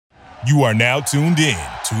You are now tuned in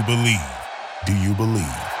to Believe. Do you believe?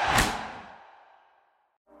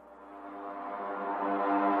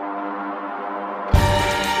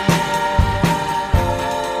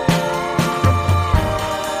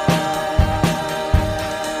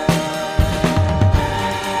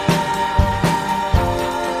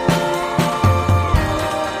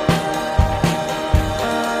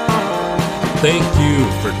 Thank you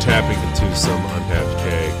for tapping into some Untapped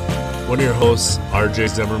Keg. One of your hosts, RJ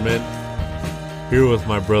Zimmerman, here with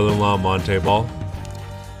my brother-in-law, Monte Ball.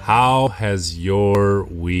 How has your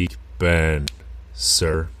week been,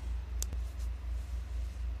 sir?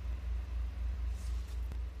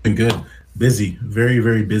 Been good. Busy. Very,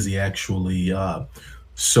 very busy, actually.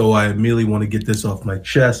 So I immediately want to get this off my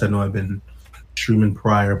chest. I know I've been streaming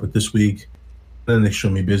prior, but this week, an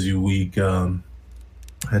extremely busy week.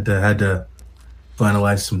 Had to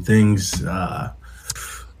finalize some things.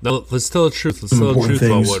 No, let's tell the truth. Let's tell the truth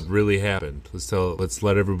about what really happened. Let's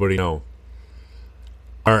let everybody know.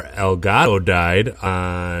 Our Elgato died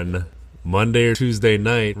on Monday or Tuesday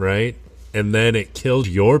night, right? And then it killed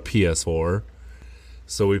your PS4.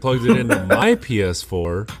 So we plugged it into my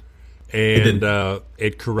PS4, and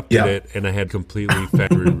it corrupted it, and I had completely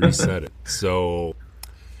factory reset it. So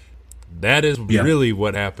that is really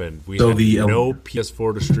what happened. We had no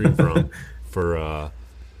PS4 to stream from for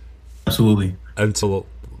absolutely until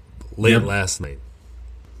late last night.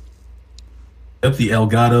 Yep, the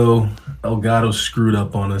Elgato screwed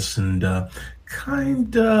up on us and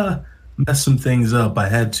kind of messed some things up. I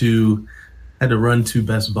had to run to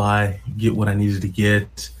Best Buy, get what I needed to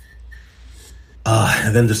get.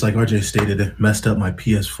 And then, just like RJ stated, it messed up my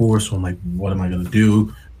PS4. So I'm like, what am I going to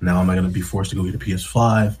do? Now am I going to be forced to go get a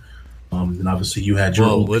PS5? And obviously you had your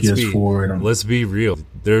old PS4. Let's be real.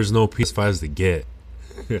 There's no PS5s to get.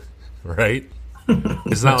 Right?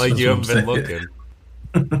 It's not like you haven't been looking.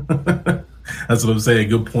 That's what I'm saying.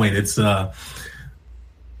 Good point. It's that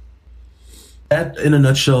in a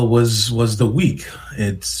nutshell was the week.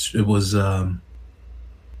 It was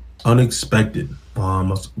unexpected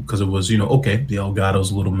because it was, okay, the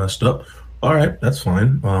Elgato's a little messed up. All right, that's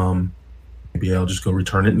fine. Maybe I'll just go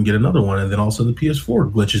return it and get another one, and then all of a sudden the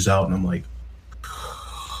PS4 glitches out, and I'm like,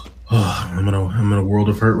 I'm in a world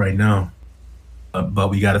of hurt right now. But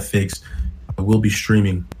we got to fix. I will be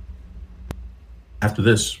streaming after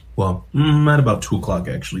this. Well, at about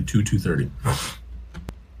 2:00 actually, 2:30.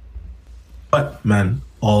 But man,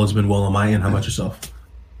 all has been well on my end. How about yourself?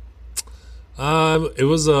 It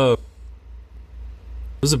was a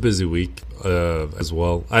busy week as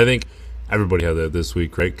well. I think everybody had that this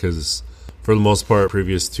week, right? Because for the most part,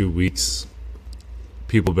 previous 2 weeks,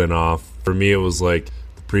 people have been off. For me, it was like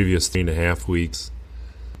the previous 3.5 weeks.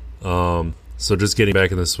 So just getting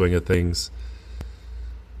back in the swing of things.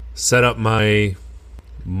 Set up my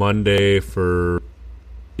Monday for,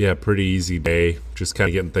 pretty easy day. Just kind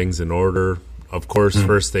of getting things in order. Of course,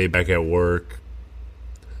 first day back at work.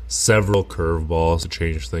 Several curveballs to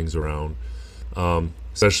change things around.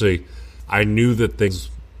 Especially, I knew that things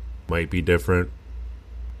might be different.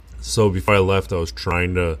 So before I left, I was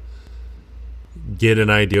trying to get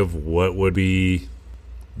an idea of what would be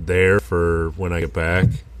there for when I get back.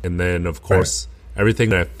 And then, of course, everything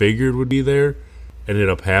that I figured would be there ended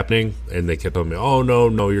up happening. And they kept telling me, oh,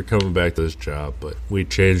 no, you're coming back to this job. But we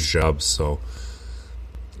changed jobs, so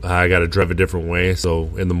I got to drive a different way. So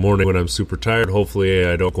in the morning when I'm super tired, hopefully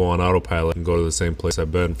I don't go on autopilot and go to the same place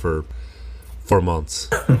I've been for 4 months.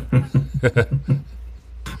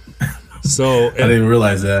 So I didn't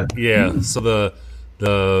realize that. Yeah, so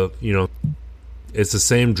the it's the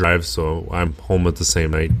same drive, so I'm home at the same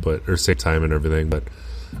night, or same time and everything, but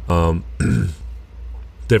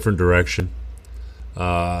different direction.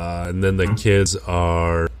 And then the kids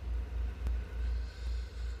are,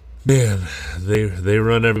 man, they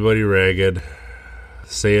run everybody ragged.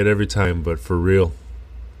 Say it every time, but for real.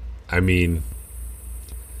 I mean,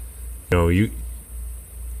 you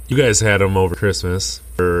guys had them over Christmas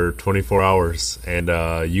for 24 hours, and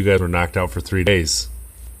you guys were knocked out for 3 days.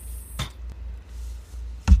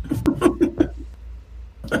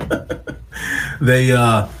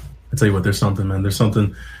 I tell you what, there's something, man. There's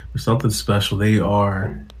something special. They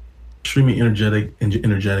are extremely energetic,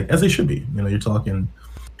 as they should be. You're talking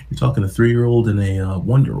a 3-year-old and a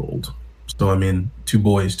 1-year-old. So I mean, 2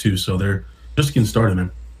 boys too. So they're just getting started, man.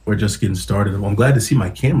 We're just getting started. Well, I'm glad to see my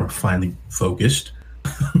camera finally focused.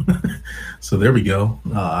 So there we go.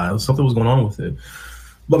 Something was going on with it,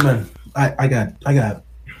 but man, I got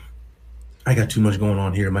too much going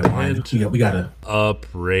on here in my mind. We gotta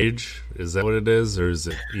rage. Is that what it is, or is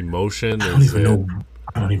it emotion?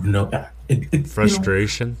 I don't even know.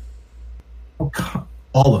 Frustration.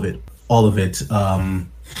 All of it. all of it. I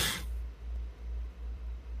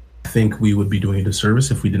think we would be doing a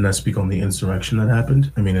disservice if we did not speak on the insurrection that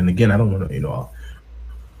happened. I mean, and again, I don't want to, I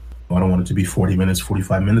don't want it to be 40 minutes,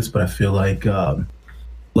 45 minutes, but I feel like,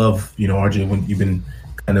 love, RJ, when you've been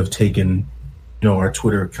kind of taking, our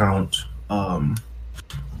Twitter account, you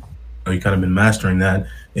kind of been mastering that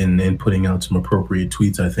and putting out some appropriate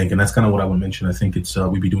tweets, I think. And that's kind of what I would mention. I think it's,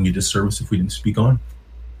 we'd be doing a disservice if we didn't speak on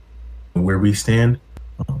where we stand.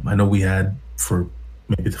 I know we had for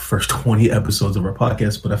maybe the first 20 episodes of our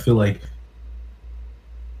podcast, but I feel like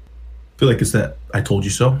it's that I told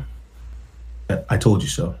you so. I told you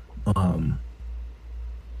so.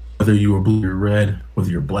 Whether you were blue or red,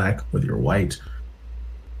 whether you're black, whether you're white,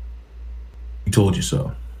 he told you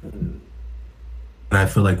so. And I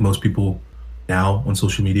feel like most people now on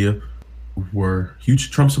social media were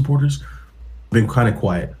huge Trump supporters, been kind of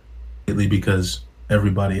quiet lately because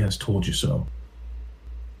everybody has told you so.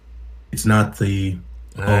 It's not the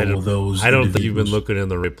I don't think you've been looking in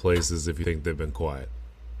the right places if you think they've been quiet.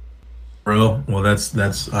 Bro, well, that's.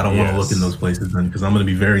 I don't want to look in those places then because I'm going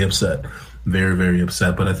to be very upset, very, very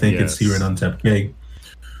upset. But I think it's here at Untapped Keg.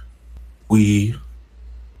 We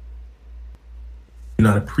do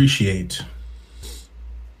not appreciate.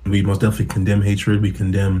 We most definitely condemn hatred. We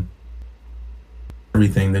condemn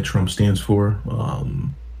everything that Trump stands for.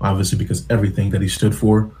 Obviously, because everything that he stood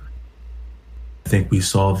for. I think we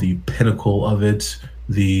saw the pinnacle of it,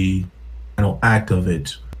 the final act of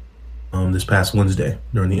it, this past Wednesday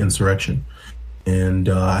during the insurrection. And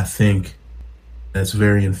I think that's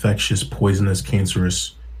very infectious, poisonous,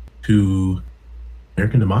 cancerous to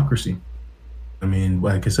American democracy. I mean,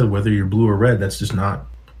 like I said, whether you're blue or red, that's just not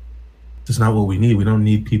what we need. We don't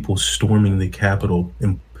need people storming the Capitol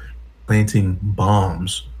and planting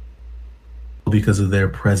bombs because of their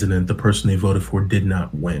president, the person they voted for, did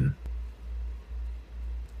not win.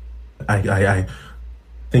 I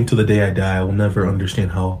think to the day I die, I will never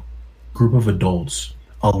understand how a group of adults,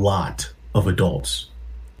 a lot of adults,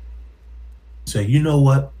 say, you know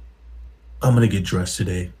what? I'm going to get dressed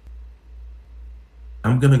today.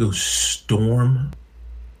 I'm going to go storm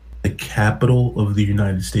the Capitol of the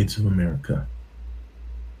United States of America.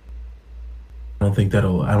 I don't think that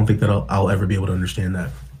I'll ever be able to understand that.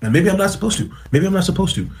 And maybe I'm not supposed to.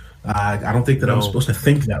 I don't think that I'm supposed to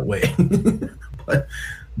think that way.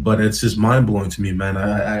 But it's just mind blowing to me, man.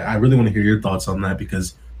 I really want to hear your thoughts on that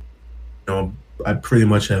because, I pretty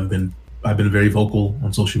much I've been very vocal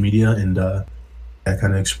on social media and I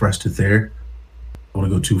kind of expressed it there. I don't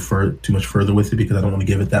want to go too much further with it because I don't want to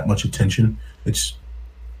give it that much attention. It's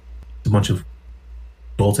a bunch of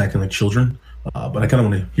adults acting like children, but I kind of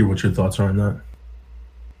want to hear what your thoughts are on that.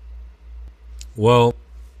 Well,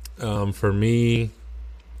 for me,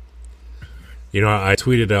 I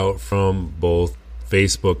tweeted out from both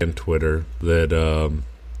Facebook and Twitter that,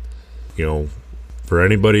 for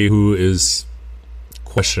anybody who is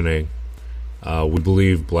questioning, we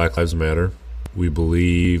believe Black Lives Matter, we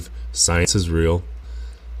believe science is real,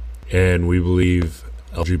 and we believe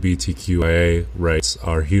LGBTQIA rights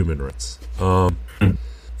are human rights.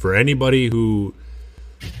 For anybody who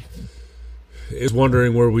is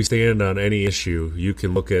wondering where we stand on any issue, you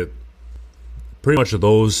can look at pretty much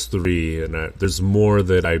those three, and there's more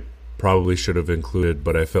that I probably should have included,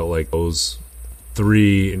 but I felt like those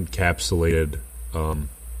three encapsulated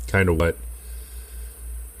kind of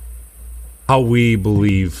how we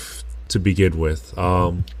believe to begin with.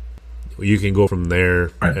 You can go from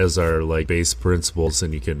there as our base principles,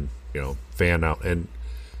 and you can fan out, and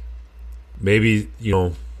maybe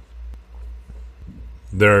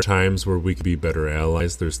there are times where we could be better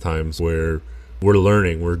allies. There's times where we're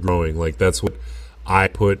learning, we're growing. That's what I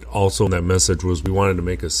put also in that message, was we wanted to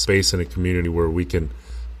make a space in a community where we can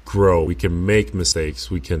grow, we can make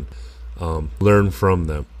mistakes, we can learn from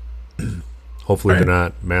them. Hopefully they're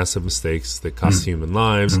not massive mistakes that cost human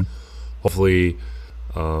lives. Hopefully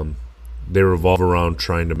they revolve around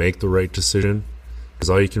trying to make the right decision, because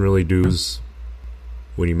all you can really do is,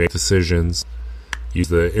 when you make decisions, use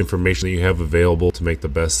the information that you have available to make the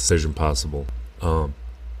best decision possible.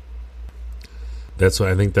 That's what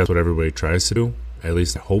I think. That's what everybody tries to do. At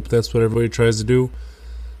least I hope that's what everybody tries to do.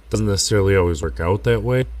 Doesn't necessarily always work out that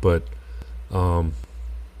way, but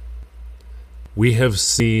we have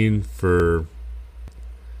seen for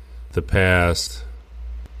the past,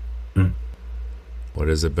 what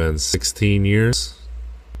has it been, 16 years?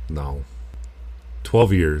 No.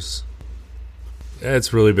 12 years.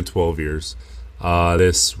 It's really been 12 years.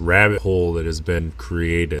 This rabbit hole that has been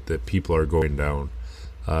created that people are going down.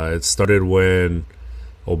 It started when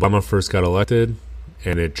Obama first got elected,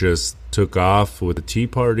 and it just took off with the Tea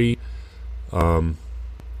Party.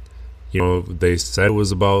 They said it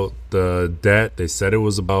was about the debt. They said it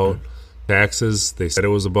was about taxes. They said it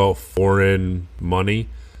was about foreign money.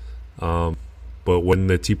 But when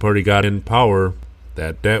the Tea Party got in power,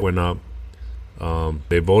 that debt went up.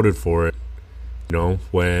 They voted for it.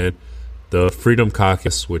 When the Freedom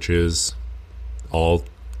Caucus, which is all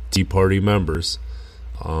Tea Party members,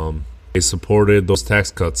 they supported those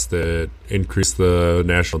tax cuts that increased the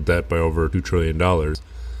national debt by over $2 trillion.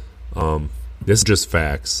 This is just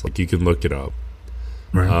facts. You can look it up,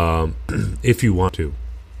 Right. if you want to.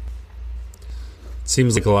 It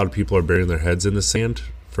seems like a lot of people are burying their heads in the sand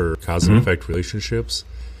for cause and effect relationships.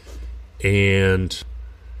 And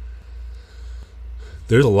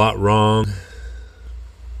there's a lot wrong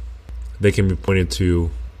they can be pointed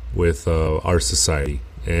to with our society.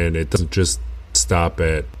 And it doesn't just stop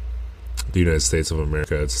at the United States of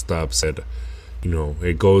America. It stops at,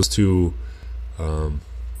 it goes to,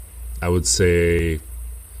 I would say,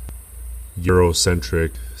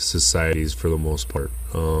 Eurocentric societies for the most part.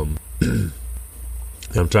 I'm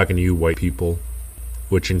talking to you white people,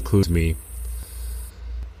 which includes me.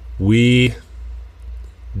 We,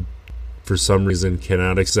 for some reason,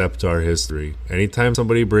 cannot accept our history. Anytime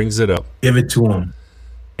somebody brings it up, Give it to them.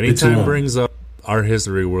 anytime brings up our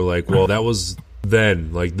history, we're like, well, that was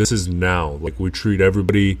then. This is now. We treat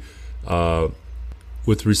everybody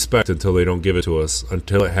with respect until they don't give it to us,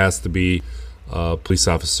 until it has to be a police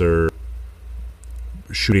officer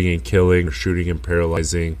shooting and killing, or shooting and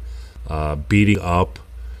paralyzing, beating up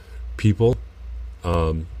people.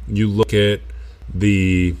 You look at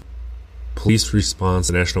the police response,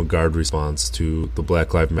 the National Guard response to the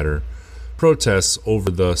Black Lives Matter protests over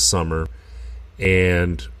the summer,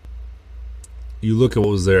 and you look at what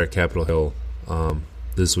was there at Capitol Hill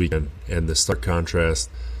this weekend, and the stark contrast.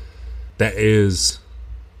 That is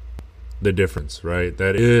the difference, right?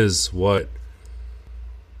 That is what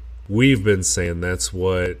we've been saying. That's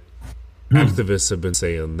what activists have been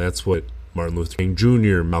saying. That's what Martin Luther King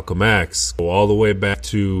Jr., Malcolm X, go all the way back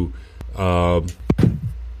to, the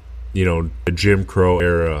Jim Crow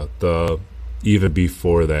era, even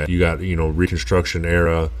before that. You got, Reconstruction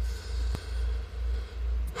era.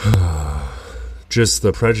 Just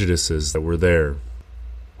the prejudices that were there.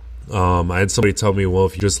 I had somebody tell me, well,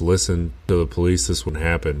 if you just listen to the police, this wouldn't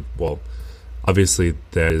happen. Well, obviously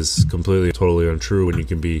that is completely, totally untrue when you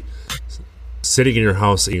can be sitting in your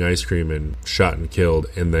house eating ice cream and shot and killed,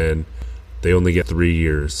 and then they only get 3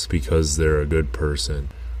 years because they're a good person.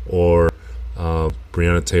 Or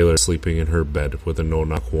Breonna Taylor sleeping in her bed with a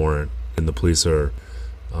no-knock warrant, and the police are,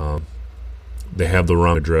 they have the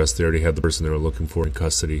wrong address. They already had the person they were looking for in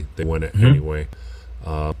custody. They went it anyway.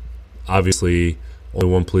 Obviously, only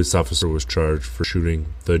one police officer was charged for shooting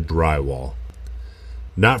the drywall.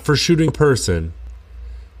 Not for shooting a person,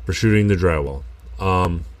 for shooting the drywall.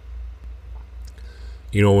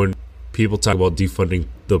 When people talk about defunding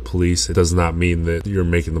the police, it does not mean that you're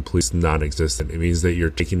making the police non-existent. It means that you're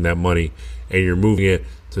taking that money and you're moving it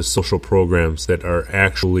to social programs that are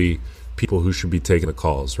actually people who should be taking the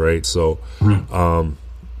calls, right? So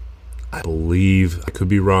I believe, I could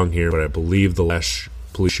be wrong here, but I believe the last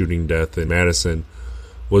police shooting death in Madison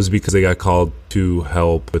was because they got called to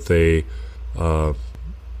help with a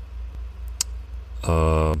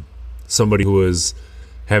somebody who was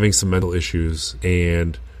having some mental issues,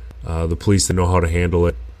 and the police didn't know how to handle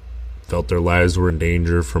it, felt their lives were in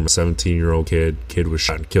danger from a 17-year-old kid. Kid was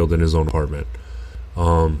shot and killed in his own apartment.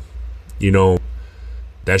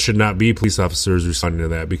 That should not be police officers responding to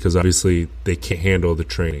that, because obviously they can't handle the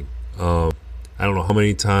training. I don't know how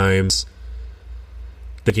many times,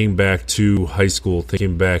 thinking back to high school,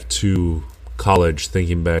 thinking back to college,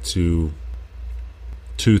 thinking back to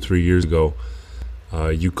 2-3 years ago,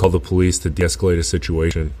 you call the police to de-escalate a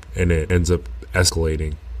situation and it ends up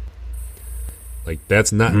escalating.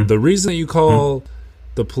 That's not the reason that you call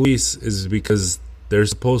the police, is because they're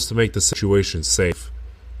supposed to make the situation safe.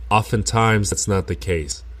 Oftentimes that's not the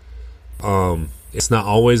case. It's not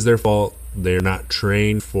always their fault. They're not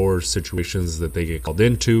trained for situations that they get called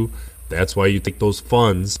into. That's why you take those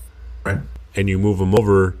funds, Right. and you move them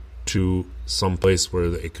over to some place where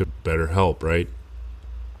it could better help, right?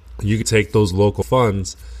 You could take those local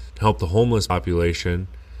funds to help the homeless population,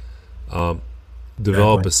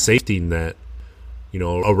 develop a safety net.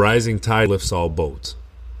 A rising tide lifts all boats.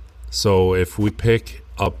 So if we pick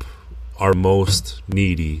up our most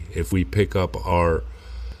needy, if we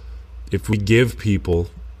give people,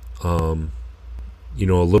 a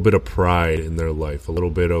little bit of pride in their life, a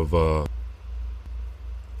little bit of, a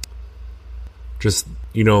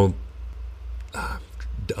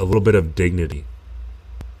little bit of dignity,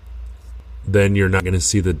 then you're not going to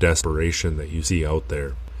see the desperation that you see out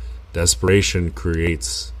there. Desperation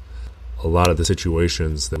creates a lot of the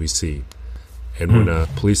situations that we see. And when a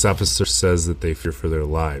police officer says that they fear for their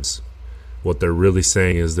lives, what they're really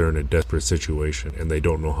saying is they're in a desperate situation and they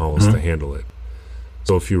don't know how else to handle it.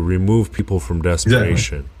 So if you remove people from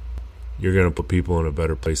desperation, you're going to put people in a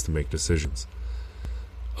better place to make decisions.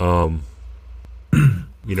 You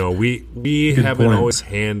know, we haven't always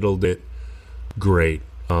handled it great.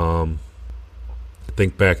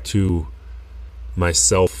 Think back to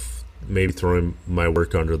myself maybe throwing my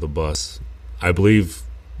work under the bus. I believe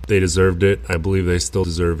they deserved it. I believe they still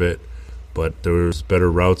deserve it. But there's better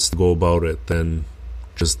routes to go about it than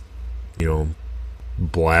just, you know,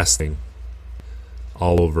 blasting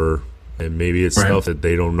all over. And maybe it's stuff that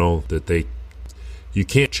they don't know, that you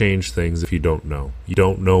can't change things if you don't know. You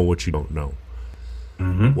don't know what you don't know.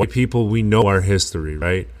 White people, we know our history,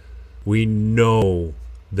 right? We know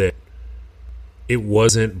that it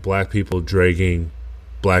wasn't black people dragging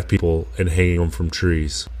black people and hanging them from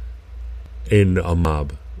trees in a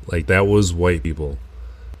mob. Like, that was white people.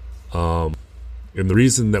 And the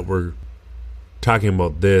reason that we're talking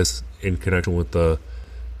about this in connection with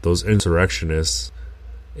those insurrectionists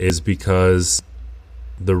is because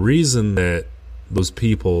the reason that those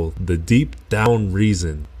people, the deep down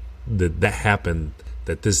reason that happened,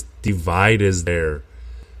 that this divide is there,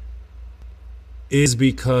 is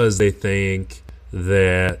because they think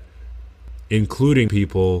that including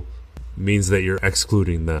people means that you're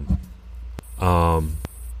excluding them.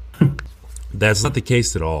 That's not the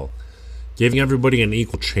case at all. Giving everybody an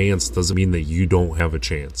equal chance doesn't mean that you don't have a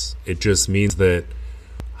chance. It just means that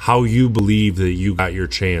how you believe that you got your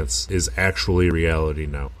chance is actually reality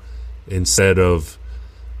now, instead of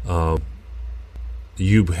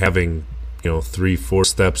you having, 3-4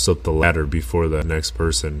 steps up the ladder before the next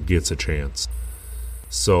person gets a chance.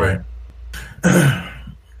 So, right.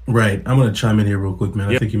 I'm going to chime in here real quick, man.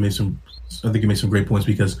 Yep. I think you made some great points,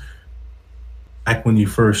 because back when you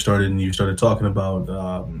first started and you started talking about,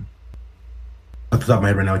 off the top of my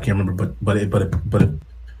head right now, I can't remember, but it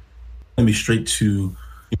let me straight to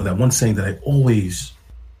that one saying that I always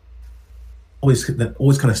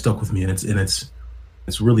kind of stuck with me, and it's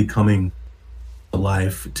really coming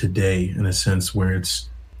alive today in a sense where it's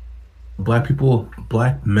black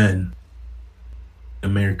men in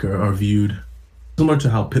America are viewed similar to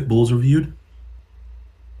how pit bulls are viewed.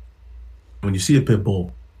 When you see a pit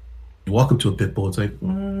bull, you walk up to a pit bull, it's like,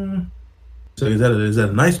 so is that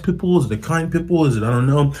a nice pit bull? Is it a kind pit bull? Is it, I don't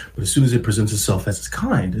know. But as soon as it presents itself as it's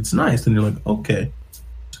kind, it's nice, then you're like, okay,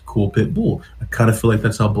 it's a cool pit bull. I kind of feel like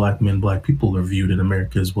that's how black people are viewed in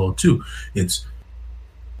America as well too. It's,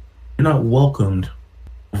 you're not welcomed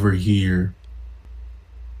over here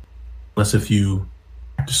unless if you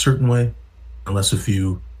act a certain way, unless if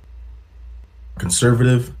you are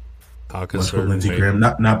conservative. Lindsey Graham,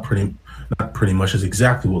 not pretty much is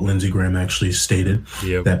exactly what Lindsey Graham actually stated.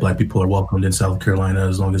 Yep. That black people are welcomed in South Carolina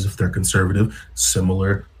as long as if they're conservative.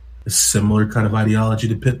 Similar kind of ideology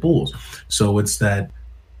to pit bulls. So it's that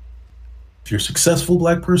if you're a successful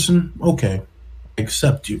black person, okay, I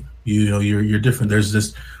accept you. You're different. There's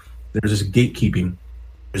this gatekeeping.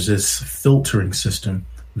 There's this filtering system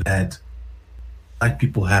that black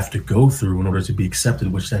people have to go through in order to be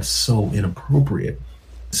accepted, which that's so inappropriate.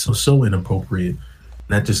 So inappropriate.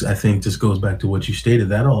 And that I think goes back to what you stated.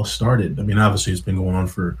 That all started, I mean, obviously it's been going on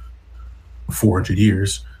for 400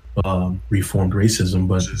 years, reformed racism,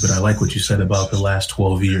 but I like what you said about the last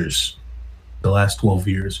 12 years. The last 12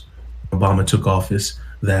 years, Obama took office,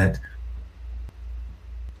 that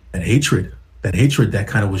hatred that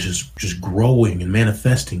kind of was just growing and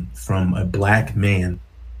manifesting from a black man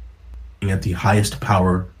being at the highest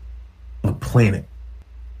power on the planet.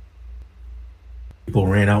 People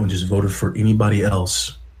ran out and just voted for anybody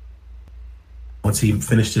else once he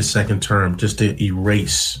finished his second term, just to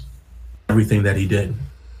erase everything that he did.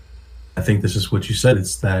 I think this is what you said.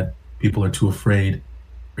 It's that people are too afraid of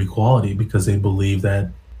equality because they believe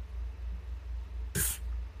that if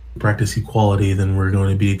we practice equality, then we're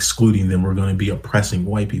going to be excluding them. We're going to be oppressing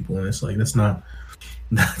white people. And it's like,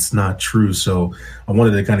 that's not true. So I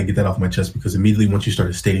wanted to kind of get that off my chest, because immediately once you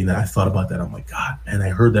started stating that, I thought about that. I'm like, God, and I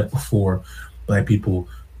heard that before. Black people,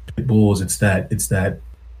 pit bulls. It's that that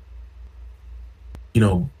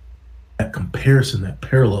comparison, that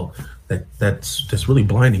parallel, that's really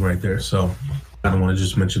blinding right there. So I don't want to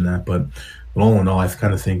just mention that, but all in all, I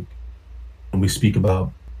kind of think when we speak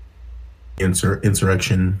about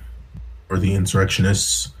insurrection or the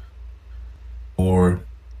insurrectionists, or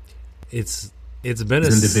it's been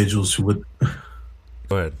individuals who would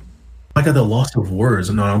go ahead. I got the loss of words.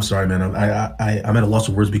 No, I'm sorry, man. I'm at a loss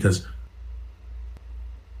of words, because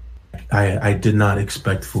I did not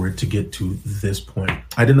expect for it to get to this point.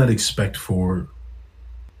 I did not expect for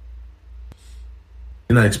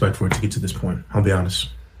it to get to this point. I'll be honest.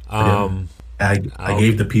 I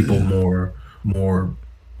gave the people more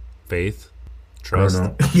faith, I trust,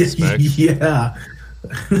 don't know. respect. Yeah.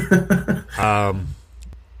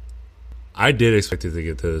 I did expect it to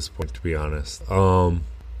get to this point, to be honest. I've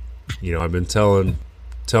been telling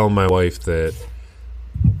my wife that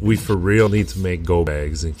we for real need to make go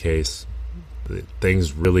bags in case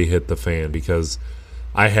things really hit the fan, because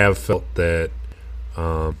I have felt that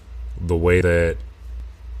the way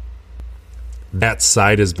that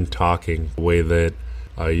side has been talking, the way that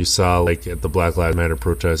you saw, like at the Black Lives Matter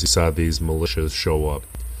protests, you saw these militias show up.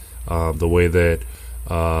 The way that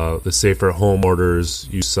the safer at home orders,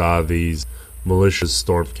 you saw these militias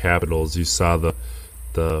storm capitals. You saw the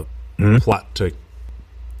plot to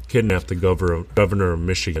kidnap the governor of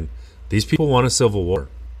Michigan. These people want a civil war,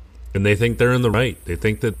 and they think they're in the right. They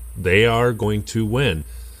think that they are going to win.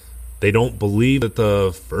 They don't believe that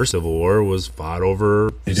the first Civil War was fought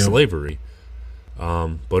over slavery.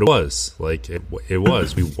 But it was. It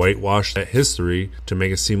was. We whitewashed that history to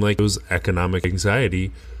make it seem like it was economic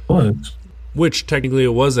anxiety. What? Which technically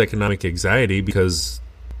it was economic anxiety because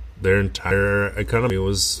their entire economy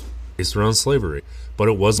was based around slavery. But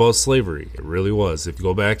it was about slavery. It really was. If you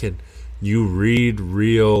go back and you read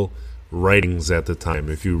real writings at the time,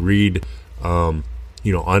 if you read,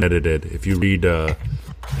 unedited, if you read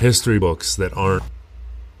history books that aren't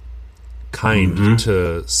kind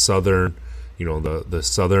to Southern, the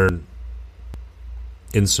Southern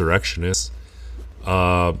insurrectionists,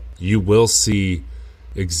 you will see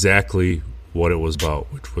exactly what it was about,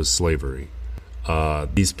 which was slavery.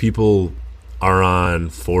 These people are on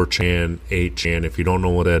 4chan, 8chan. If you don't know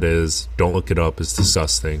what that is, don't look it up. It's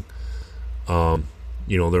disgusting.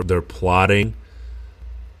 They're plotting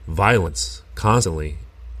violence constantly.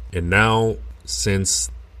 And now,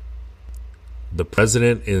 since the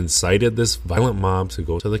president incited this violent mob to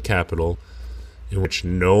go to the Capitol, in which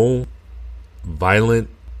no violent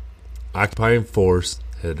occupying force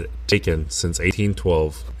had taken since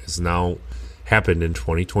 1812, has now happened in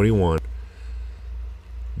 2021.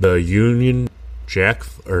 The Union Jack,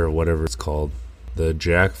 or whatever it's called, the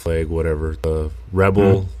Jack flag, whatever, the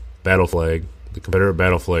rebel battle flag, the Confederate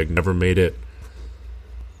battle flag, never made it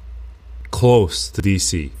close to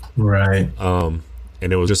D.C. Right. And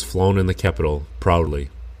it was just flown in the Capitol proudly.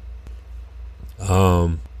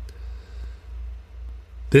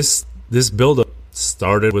 This buildup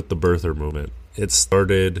started with the birther movement. It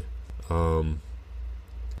started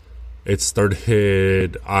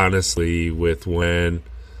honestly with when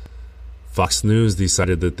Fox News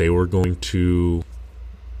decided that they were going to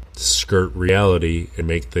skirt reality and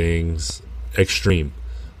make things extreme.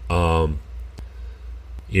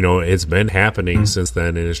 It's been happening since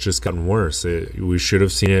then, and it's just gotten worse. We should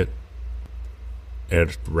have seen it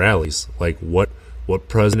at rallies. Like, what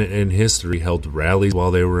president in history held rallies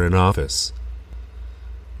while they were in office?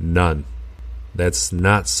 None. That's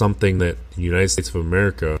not something that the United States of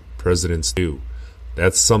America presidents do.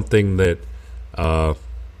 That's something that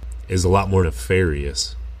is a lot more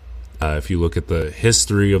nefarious. If you look at the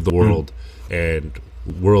history of the world and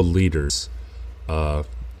world leaders, what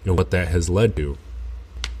that has led to.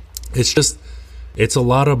 It's a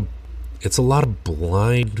lot of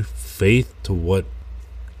blind faith to what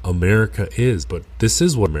America is, but this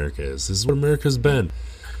is what America is. This is what America's been.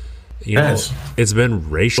 It's been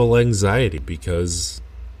racial anxiety because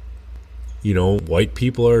white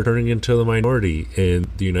people are turning into the minority in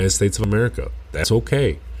the United States of America. That's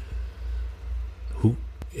okay.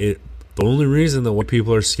 The only reason that white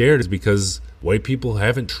people are scared is because white people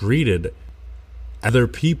haven't treated other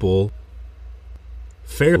people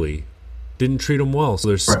fairly, didn't treat them well, so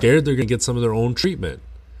they're scared they're going to get some of their own treatment.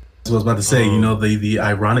 So I was about to say, the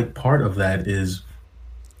ironic part of that is,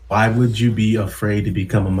 why would you be afraid to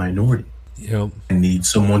become a minority? Yep. I need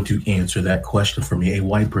someone to answer that question for me, a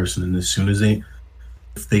white person. And as soon as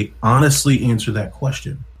if they honestly answer that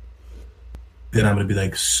question, then I'm going to be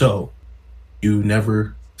like, so you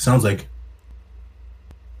never, sounds like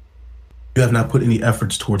you have not put any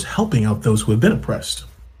efforts towards helping out those who have been oppressed.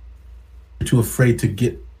 You're too afraid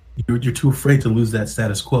to you're too afraid to lose that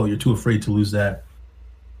status quo. You're too afraid to lose that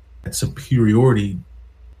superiority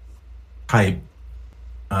type.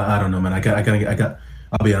 I don't know, man. I'll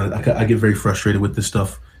be honest. I get very frustrated with this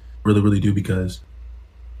stuff. Really, really do, because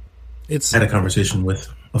I had a conversation with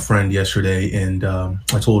a friend yesterday, and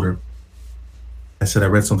I told her, I said I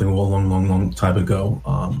read something a long time ago.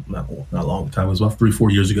 Not a long time. It was about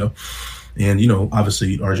 3-4 years ago. And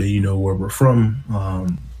obviously, RJ, where we're from.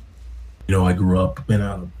 I grew up in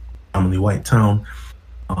a predominantly white town,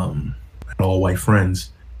 had all white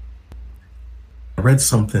friends. I read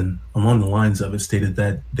something along the lines of it stated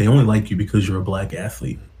that they only like you because you're a black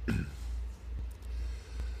athlete. Do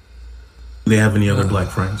they have any other black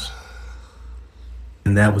friends?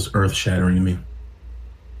 And that was earth shattering to me.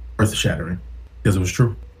 Earth shattering. Because it was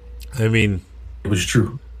true. I mean, it was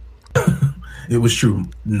true. It was true.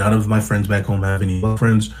 None of my friends back home have any black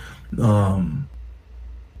friends. One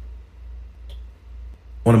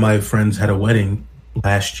of my friends had a wedding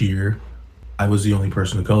last year. I was the only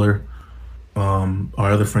person of color. Our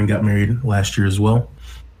other friend got married last year as well.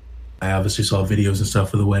 I obviously saw videos and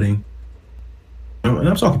stuff for the wedding. And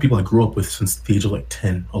I'm talking people I grew up with since the age of like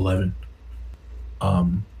 10, 11.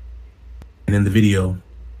 And in the video, you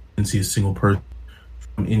didn't see a single person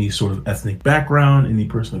from any sort of ethnic background, any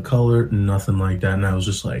person of color, nothing like that. And I was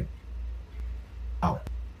just like, wow.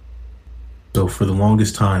 So for the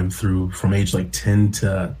longest time from age like 10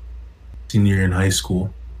 to senior year in high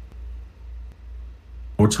school,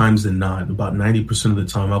 more times than not, about 90% of the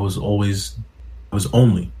time, I was always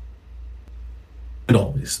the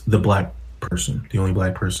black person, the only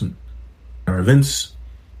black person at our events,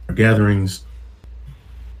 our gatherings,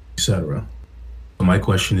 etc. So my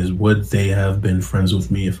question is, would they have been friends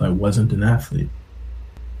with me if I wasn't an athlete?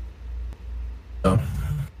 So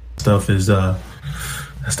that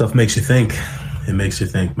stuff makes you think. It makes you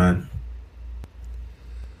think, man.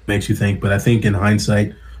 Makes you think. But I think in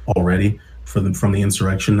hindsight already, from the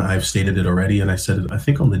insurrection, I've stated it already, and I said it, I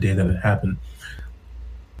think, on the day that it happened.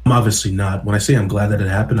 I'm obviously not, when I say I'm glad that it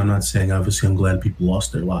happened, I'm not saying obviously I'm glad people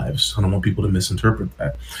lost their lives. I don't want people to misinterpret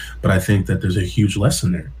that. But I think that there's a huge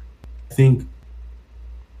lesson there. I think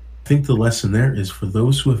the lesson there is for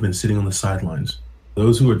those who have been sitting on the sidelines,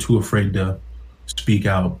 those who are too afraid to speak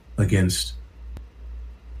out against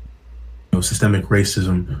systemic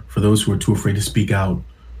racism, for those who are too afraid to speak out,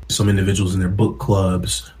 some individuals in their book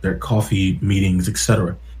clubs, their coffee meetings,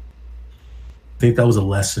 etc. I think that was a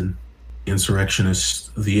lesson. The insurrection is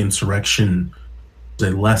a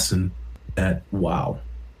lesson that, wow,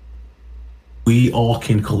 we all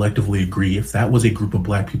can collectively agree if that was a group of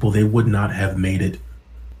black people, they would not have made it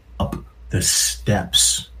up the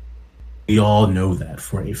steps. We all know that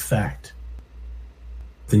for a fact.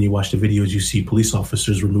 Then you watch the videos, you see police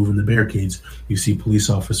officers removing the barricades. You see police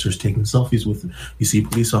officers taking selfies with them. You see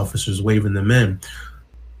police officers waving them in.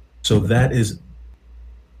 So that is,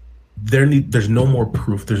 there's no more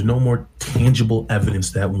proof. There's no more tangible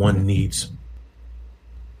evidence that one needs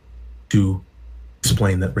to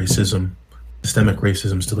explain that systemic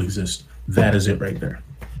racism still exists. That is it right there.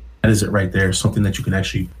 That is it right there. Something that you can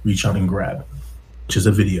actually reach out and grab, which is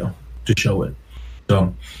a video to show it.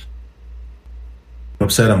 So I'm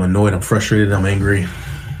upset, I'm annoyed, I'm frustrated, I'm angry.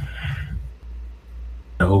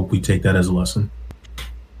 I hope we take that as a lesson.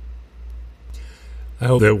 I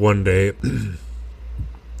hope that one day,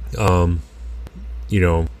 a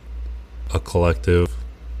collective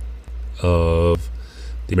of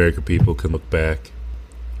the American people can look back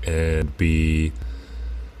and be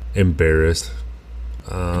embarrassed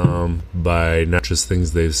by not just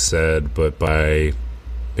things they've said, but by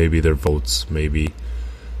maybe their votes, maybe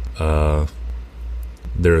their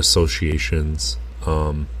associations.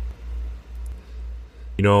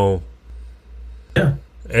 Yeah.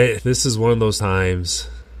 This is one of those times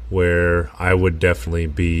where I would definitely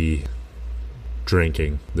be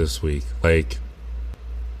drinking this week. Like,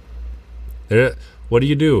 what do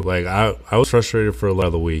you do? Like, I was frustrated for a lot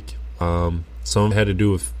of the week. Some of it had to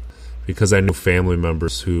do with because I knew family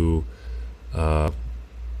members who were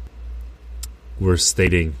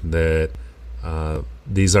stating that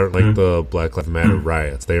these aren't like the Black Lives Matter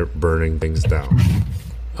riots. They're burning things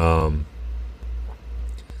down.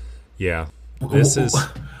 Yeah, this is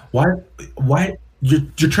why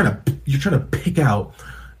you're trying to pick out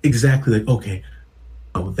exactly like, okay,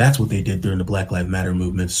 oh, that's what they did during the Black Lives Matter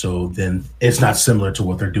movement. So then it's not similar to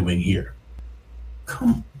what they're doing here.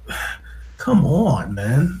 Come on,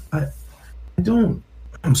 man.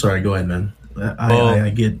 I'm sorry. Go ahead, man. I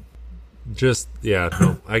get.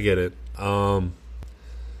 I get it.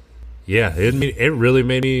 Yeah, it really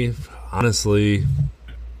made me, honestly,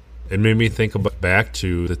 it made me think back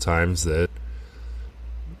to the times that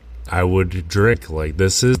I would drink. Like,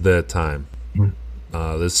 this is that time.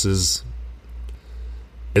 It's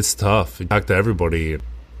tough. You talk to everybody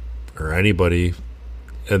or anybody,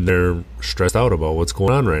 and they're stressed out about what's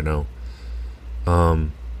going on right now.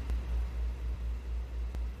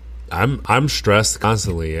 I'm stressed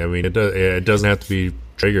constantly. I mean, it doesn't have to be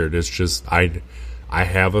triggered. It's just I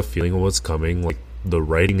have a feeling of what's coming. Like, the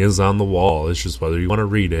writing is on the wall. It's just whether you want to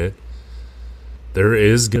read it. There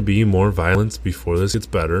is going to be more violence before this gets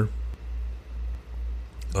better.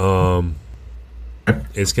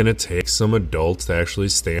 It's going to take some adults to actually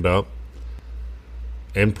stand up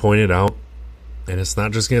and point it out. And it's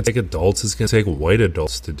not just going to take adults, it's going to take white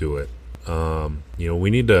adults to do it. We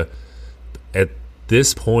need to, at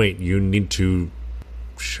this point, you need to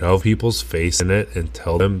shove people's face in it and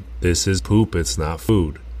tell them this is poop, it's not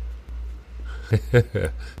food. I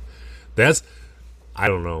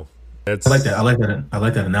don't know. I like that. I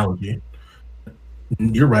like that analogy.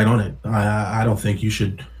 You're right on it. I don't think you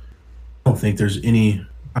should. I don't think there's any.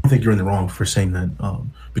 I don't think you're in the wrong for saying that,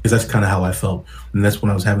 because that's kind of how I felt, and that's when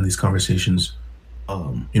I was having these conversations.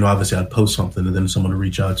 Obviously I'd post something and then someone would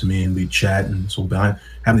reach out to me and we'd chat, and so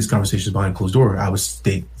having these conversations behind closed door, I would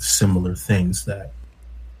state similar things that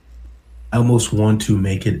I almost want to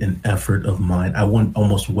make it an effort of mine. I want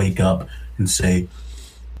almost wake up and say,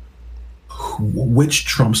 which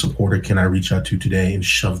Trump supporter can I reach out to today and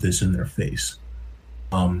shove this in their face?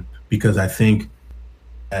 Because I think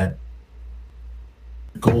that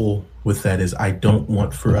the goal with that is I don't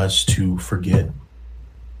want for us to forget.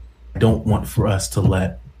 I don't want for us to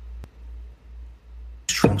let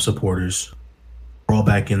Trump supporters crawl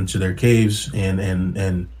back into their caves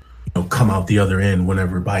and come out the other end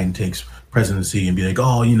whenever Biden takes presidency and be like,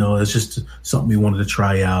 oh, it's just something we wanted to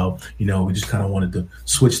try out. We just kind of wanted to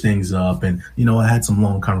switch things up. And, I had some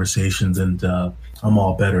long conversations and I'm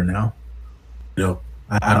all better now.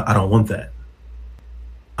 I don't want that.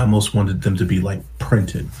 I almost wanted them to be like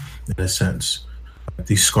printed in a sense, like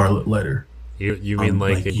the scarlet letter. You mean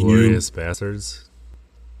like Inglourious Bastards?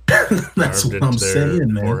 That's what I'm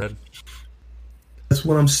saying, man. Forehead? That's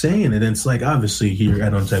what I'm saying. And it's like, obviously here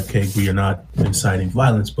at Untapped Cake, we are not inciting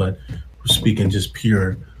violence, but we're speaking just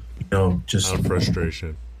pure, just out of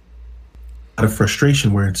frustration. Out of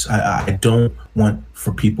frustration, where it's, I don't want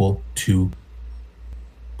for people to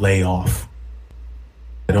lay off.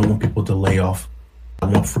 I don't want people to lay off. I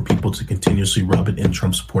want for people to continuously rub it in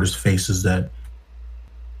Trump supporters' faces that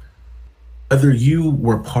whether you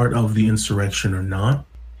were part of the insurrection or not,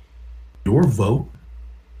 your vote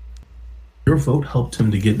helped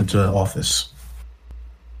him to get into office.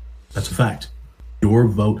 That's a fact. Your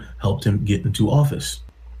vote helped him get into office.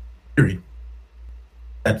 Period.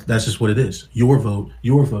 That's just what it is. Your vote,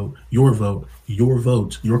 your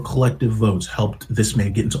collective votes helped this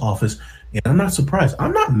man get into office. And I'm not surprised.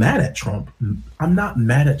 I'm not mad at Trump. I'm not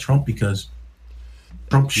mad at Trump because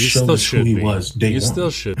Trump showed us who he was day one. You still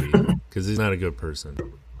should be, because he's not a good person.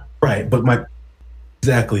 Right, but my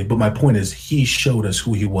point is he showed us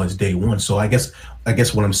who he was day one. So I guess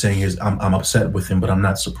what I'm saying is I'm upset with him, but I'm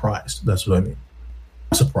not surprised. That's what I mean.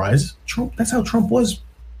 I'm surprised. Trump, that's how Trump was.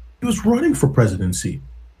 He was running for presidency.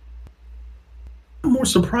 I'm more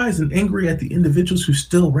surprised and angry at the individuals who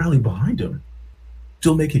still rally behind him,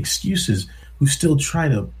 still make excuses, who still try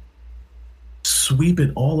to sweep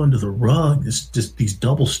it all under the rug. It's just these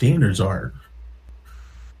double standards are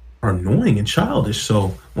annoying and childish.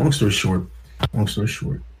 So long story short, it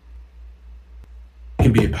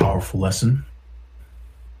can be a powerful lesson.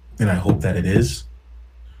 And I hope that it is.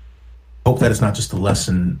 I hope that it's not just a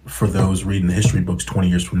lesson for those reading the history books 20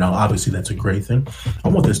 years from now. Obviously, that's a great thing. I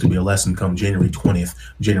want this to be a lesson come January 20th,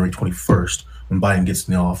 January 21st, when Biden gets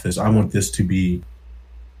in the office. I want this to be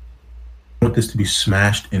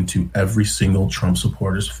smashed into every single Trump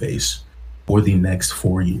supporter's face for the next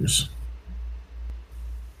 4 years.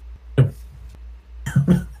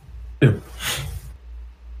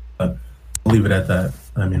 I'll leave it at that.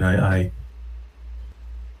 I mean, I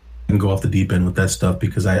can go off the deep end with that stuff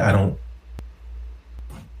because I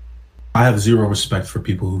have zero respect for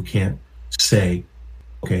people who can't say,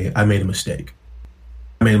 okay, I made a mistake.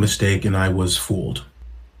 I made a mistake and I was fooled.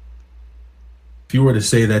 If you were to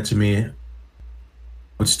say that to me, I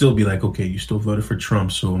would still be like, okay, you still voted for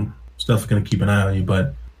Trump, so stuff's going to keep an eye on you,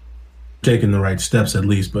 but taking the right steps at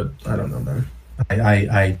least. But I don't know, man.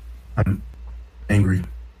 I'm angry.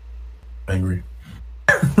 I'm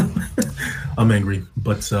angry,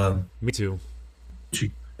 but me too.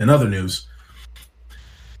 In other news,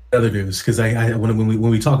 because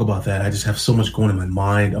when we talk about that, I just have so much going in my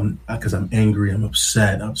mind. Because I'm angry, I'm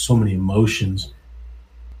upset, I have so many emotions.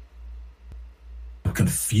 I'm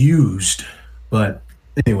confused. But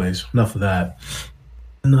anyways, enough of that.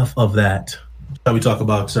 Shall we talk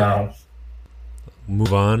about?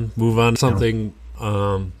 Move on to something.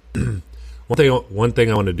 One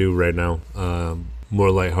thing I want to do right now,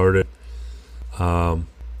 more lighthearted. I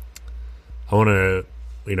want to,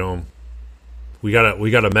 we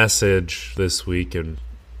got a message this week, and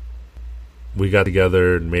we got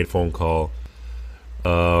together and made a phone call.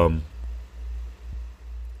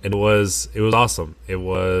 and it was awesome. It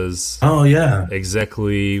was Oh yeah.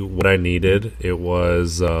 exactly what I needed. It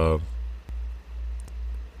was I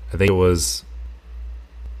think it was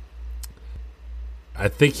I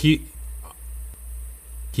think he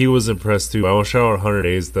was impressed too. I will shout out 100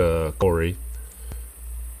 Days to Corey.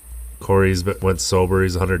 Went sober.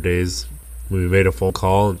 He's 100 days. We made a phone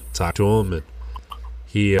call and talked to him, and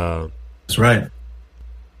he That's right.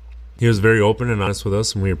 he was very open and honest with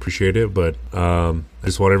us, and we appreciate it. But I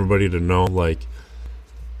just want everybody to know, like,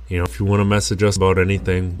 you know, if you want to message us about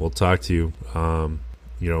anything, we'll talk to you.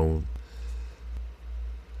 You know,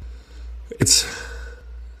 it's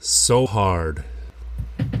so hard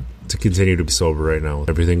to continue to be sober right now with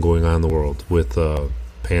everything going on in the world, with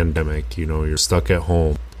pandemic. You know, you're stuck at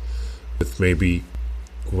home with maybe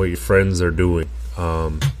what your friends are doing.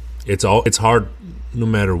 It's hard no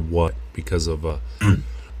matter what, because of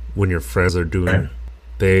when your friends are doing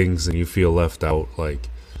things and you feel left out. Like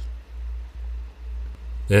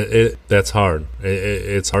that's hard.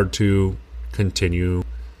 It's hard to continue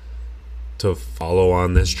to follow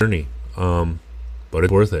on this journey, but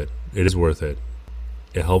it's worth it. It is worth it.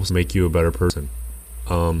 It helps make you a better person.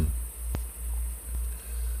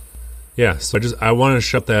 Yeah, so I want to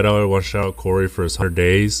shout that out. I want to shout out Corey for his 100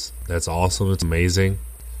 days. That's awesome. It's amazing.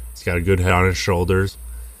 He's got a good head on his shoulders.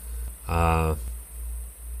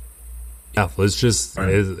 Yeah, let's just,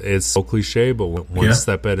 it's so cliche, but one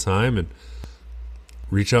step at a time, and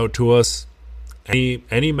reach out to us.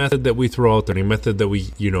 Any method that we throw out there, any method that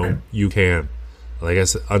you can. Like I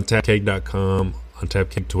said, untappedkeg.com,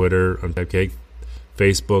 Untapped Keg Twitter, Untapped Keg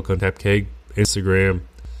Facebook, Untapped Keg Instagram,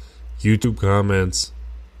 YouTube comments,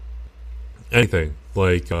 anything.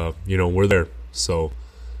 Like, we're there. So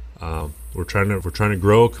we're trying to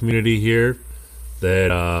grow a community here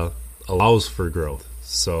that allows for growth.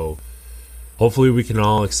 So hopefully we can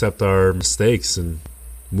all accept our mistakes and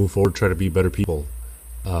move forward, try to be better people.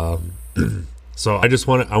 So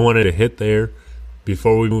I wanted to hit there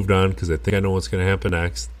before we moved on, because I think I know what's going to happen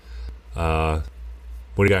next. What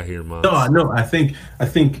do you got here, Mom? No. I think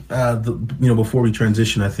before we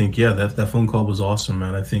transition, I think that phone call was awesome,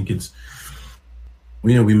 man. I think it's,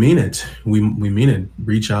 we mean it. We mean it.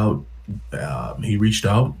 Reach out. He reached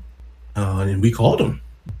out, and we called him.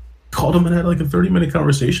 And had like a 30-minute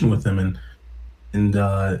conversation with him, and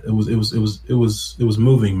it was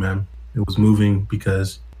moving, man. It was moving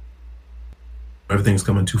because everything's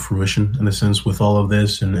coming to fruition in a sense with all of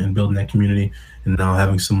this and building that community, and now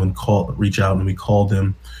having someone reach out, and we called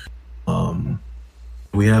them.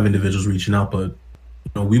 We have individuals reaching out, but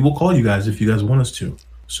we will call you guys if you guys want us to,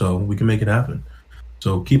 so we can make it happen.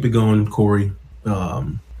 So keep it going, Corey.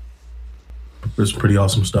 There's pretty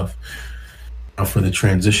awesome stuff. Now for the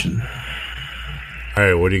transition. All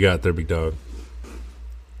right, what do you got there, big dog?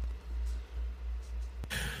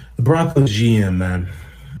 The Broncos GM, man.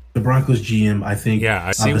 The Broncos GM, I think. Yeah,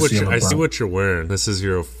 I see what you're wearing. This is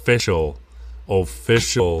your official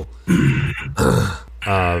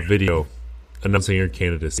video announcing your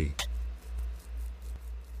candidacy.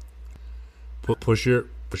 Push your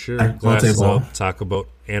glasses up. Talk about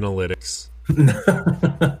analytics.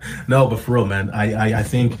 No, but for real, man. I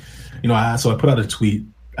think, so I put out a tweet.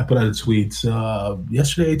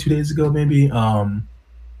 Yesterday, 2 days ago, maybe.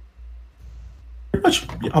 Pretty much,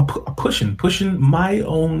 I'm pushing my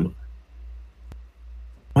own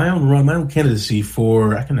run, my own candidacy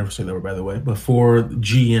for, I can never say that word, by the way, but for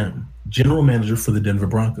GM, general manager for the Denver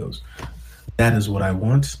Broncos. That is what I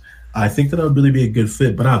want. I think that would really be a good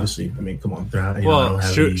fit, but obviously, I mean, come on.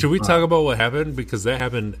 Should we talk about what happened? Because that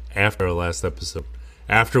happened after our last episode.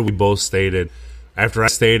 After we both stated, after I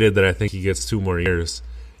stated that I think he gets 2 more years,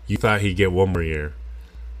 you thought he'd get 1 more year.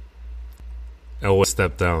 Elway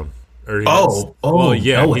stepped down. He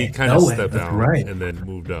kind of stepped down, right, and then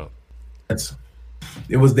moved up.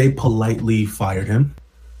 They politely fired him.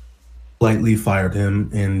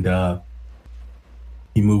 And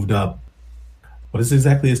he moved up. What is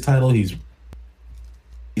exactly his title? He's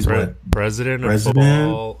President of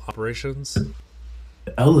Football Operations.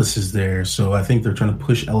 Ellis is there, so I think they're trying to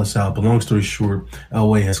push Ellis out. But long story short,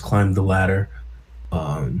 Elway has climbed the ladder.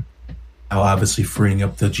 Obviously freeing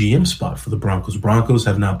up the GM spot for the Broncos. Broncos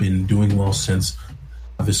have not been doing well since,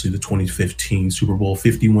 obviously, the 2015 Super Bowl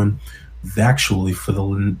 51. Actually, for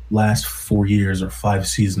the last 4 years or 5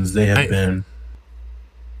 seasons, they have been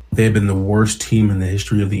the worst team in the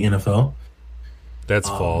history of the NFL. That's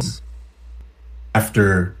false.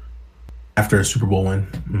 After a Super Bowl win.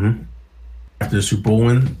 Mm-hmm. After the Super Bowl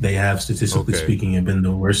win, they have, statistically speaking, have been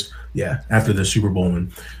the worst. Yeah, after the Super Bowl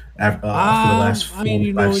win. After the last 4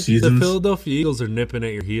 or 5 seasons. The Philadelphia Eagles are nipping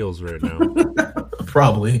at your heels right now.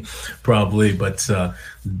 probably. But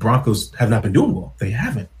Broncos have not been doing well. They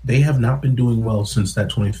haven't. They have not been doing well since that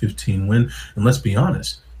 2015 win. And let's be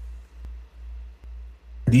honest,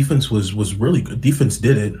 defense was really good. Defense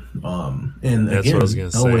did it. And that's again, what I was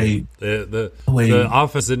going to say. The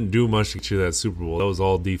offense didn't do much to get you that Super Bowl. That was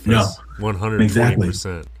all defense. No, 120%. Exactly.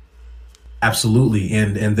 Absolutely.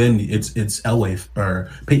 And then it's Elway, or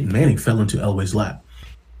Peyton Manning fell into Elway's lap.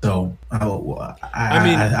 So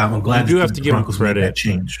I'm glad you do have to give him Broncos credit that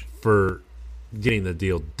change for getting the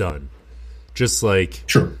deal done. Just like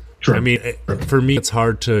Sure. I mean, for me, it's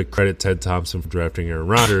hard to credit Ted Thompson for drafting Aaron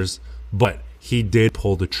Rodgers, but he did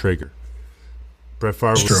pull the trigger. Brett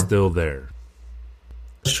Favre was still there.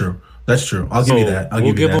 That's true. I'll give you that.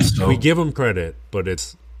 We give him credit, but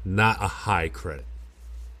it's not a high credit.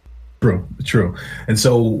 True. And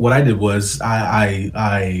so what I did was I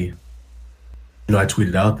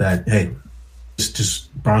tweeted out that, hey,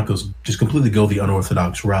 just Broncos just completely go the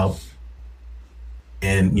unorthodox route.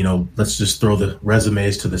 And, let's just throw the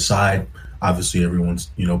resumes to the side. Obviously, everyone's,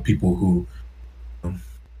 people who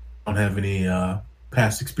don't have any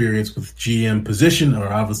past experience with GM position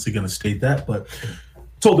are obviously going to state that. But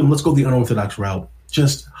told them, let's go the unorthodox route.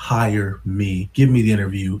 Just hire me. Give me the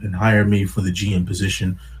interview and hire me for the GM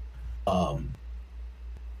position. I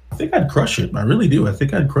think I'd crush it. I really do. I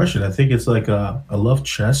think I'd crush it. I think it's like I love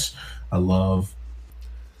chess. I love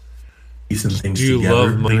decent things together. Do you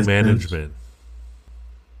love money management?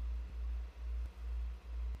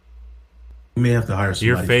 You may have to hire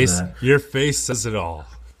somebody for that. Your face says it all.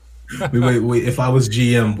 Wait. If I was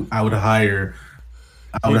GM, I would hire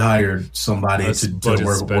somebody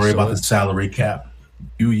to worry about the salary cap.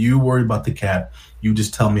 You worry about the cap. You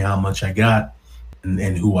just tell me how much I got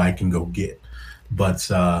and who I can go get.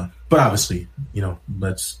 But obviously,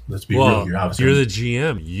 let's be real here. Obviously, you're the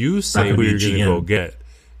GM. You say who you're going to go get.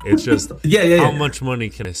 It's just how much money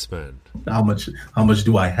can I spend? How much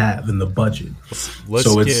do I have in the budget?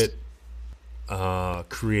 Let's get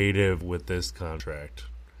creative with this contract.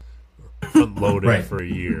 Loaded for a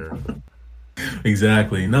year.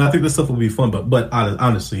 Exactly. No, I think this stuff will be fun. But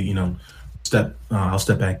honestly, I'll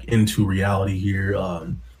step back into reality here.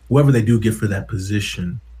 Whoever they do get for that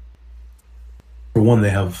position, for one, they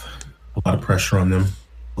have a lot of pressure on them.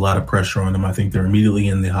 I think they're immediately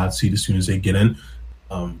in the hot seat as soon as they get in,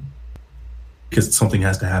 because something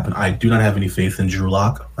has to happen. I do not have any faith in Drew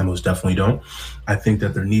Lock. I most definitely don't. I think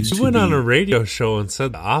that there needs to be. You went on a radio show and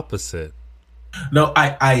said the opposite. No,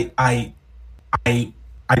 I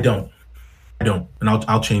don't, and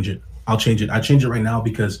I'll change it. I change it right now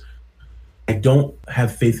because I don't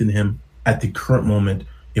have faith in him at the current moment.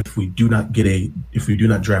 If we do not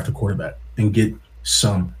draft a quarterback and get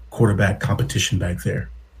some quarterback competition back there,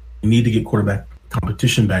 we need to get quarterback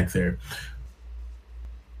competition back there.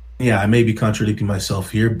 Yeah, I may be contradicting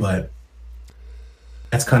myself here, but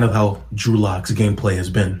that's kind of how Drew Lock's gameplay has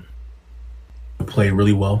been. He'll play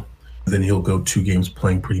really well, and then he'll go 2 games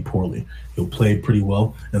playing pretty poorly. He'll play pretty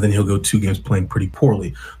well, and then he'll go 2 games playing pretty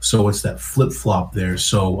poorly. So it's that flip-flop there.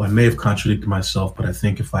 So I may have contradicted myself, but I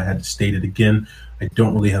think if I had to state it again, I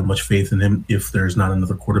don't really have much faith in him if there's not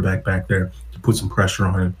another quarterback back there to put some pressure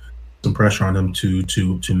on him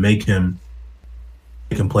to make him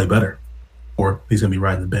play better, or he's going to be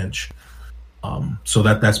riding the bench. So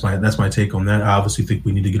that's my take on that. I obviously think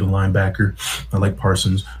we need to get a linebacker. I like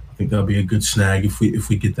Parsons. I think that'll be a good snag if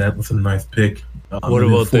we get that with the 9th pick. What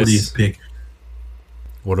about the 40th pick?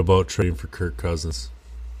 What about trading for Kirk Cousins?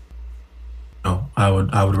 No, I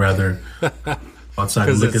would rather outside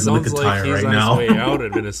lick a tire right now. He's on his way out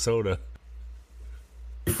in Minnesota.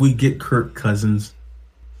 If we get Kirk Cousins,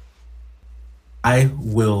 I'm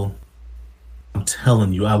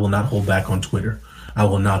telling you, I will not hold back on Twitter.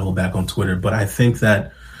 But I think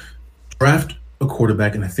that draft a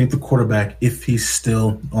quarterback, and I think the quarterback, if he's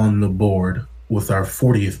still on the board with our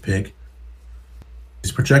 40th pick,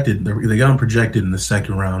 is projected. They got him projected in the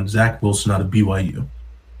 2nd round. Zach Wilson out of BYU.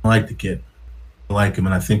 I like the kid. I like him,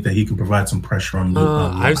 and I think that he can provide some pressure on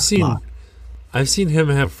Luke. I've seen him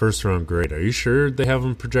have 1st-round grade. Are you sure they have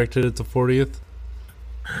him projected at the 40th?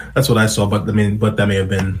 That's what I saw, but that may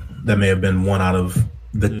have been one out of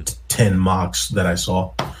the 10 mocks that I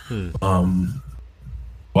saw.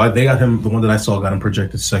 Well, they got him. The one that I saw got him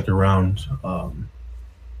projected 2nd round.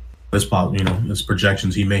 This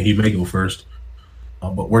projections he may go first,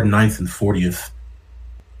 but we're 9th and 40th.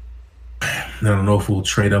 I don't know if we'll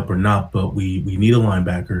trade up or not, but we need a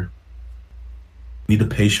linebacker. We need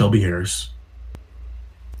to pay Shelby Harris.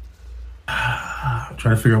 I'm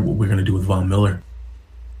trying to figure out what we're going to do with Von Miller.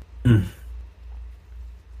 But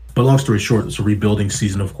long story short, it's a rebuilding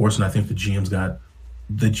season, of course, and I think the GM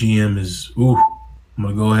is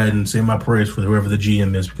I'm gonna go ahead and say my prayers for whoever the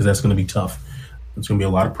GM is, because that's gonna be tough. It's gonna be a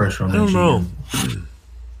lot of pressure on that GM.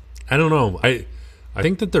 I don't know. I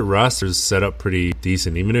think that their roster is set up pretty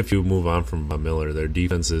decent. Even if you move on from Von Miller, their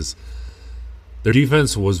defense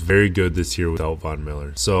was very good this year without Von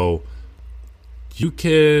Miller. So you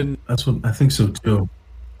can. That's what I think so too.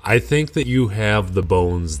 I think that you have the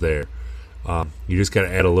bones there. You just got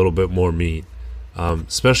to add a little bit more meat,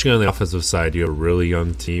 especially on the offensive side. You have a really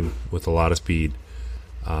young team with a lot of speed.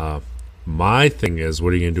 My thing is,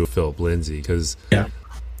 what are you going to do with Philip Lindsay? Because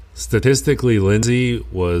statistically, Lindsay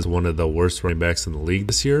was one of the worst running backs in the league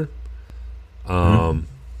this year. Part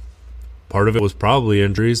of it was probably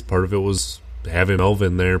injuries. Part of it was having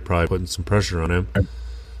Melvin there, probably putting some pressure on him.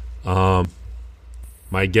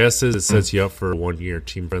 My guess is it sets you up for a 1-year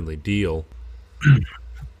team-friendly deal.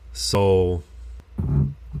 So,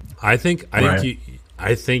 I think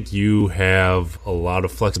you have a lot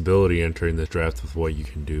of flexibility entering the draft with what you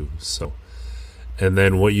can do. So, and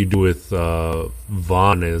then what you do with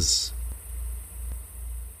Vaughn is,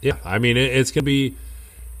 I mean, it's going to be.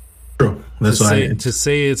 True. To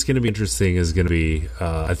say it's going to be interesting is going to be,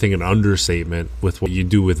 I think, an understatement with what you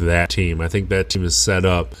do with that team. I think that team is set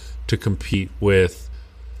up to compete with.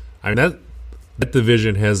 I mean, that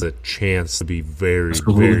division has a chance to be very,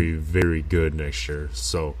 very, very good next year.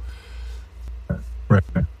 So, right.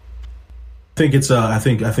 I think it's. I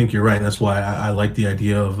think you're right. That's why I like the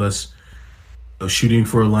idea of us shooting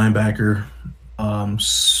for a linebacker.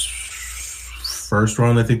 First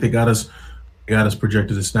round, I think they got us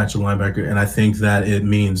projected to snatch a linebacker, and I think that it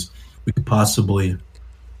means we could possibly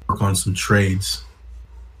work on some trades.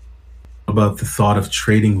 About the thought of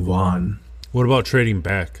trading Vaughn. What about trading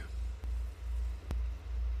back?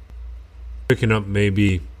 Picking up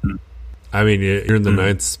maybe, I mean, you're in the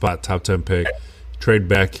 9th spot, top 10 pick. Trade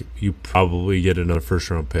back, you probably get another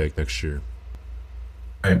first-round pick next year.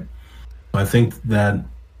 Right. I think that...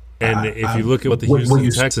 And if you look at what the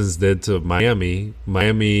Houston Texans did to Miami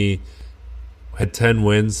had 10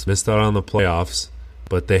 wins, missed out on the playoffs,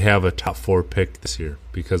 but they have a top 4 pick this year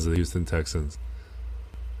because of the Houston Texans.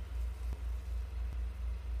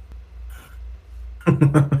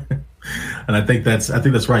 And I think that's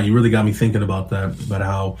right. You really got me thinking about that, about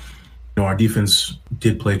how our defense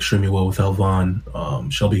did play extremely well without Vaughn,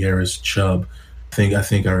 Shelby Harris, Chubb. I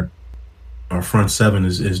think our front seven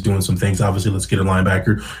is doing some things. Obviously, let's get a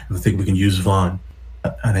linebacker, and I think we can use Vaughn.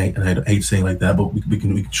 And I hate saying like that, but we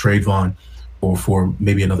can trade Vaughn for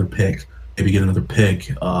maybe another pick, maybe get another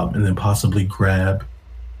pick, and then possibly grab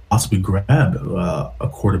a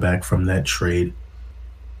quarterback from that trade.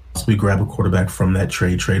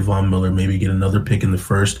 Trade Von Miller, maybe get another pick in the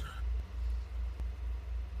first,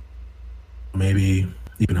 maybe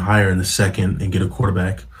even higher in the second, and get a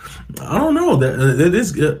quarterback. I don't know. That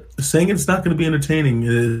is saying it's not going to be entertaining.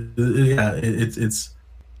 It's.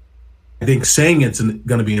 I think saying it's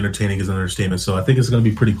going to be entertaining is an understatement. So I think it's going to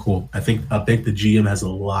be pretty cool. I think the GM has a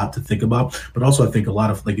lot to think about, but also I think a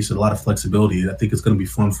lot of, like you said, a lot of flexibility. I think it's going to be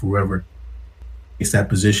fun for whoever takes that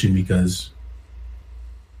position because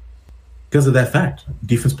of that fact.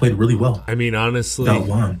 Defense played really well. I mean, honestly,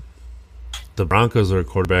 the Broncos are a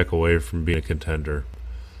quarterback away from being a contender.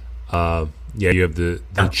 You have the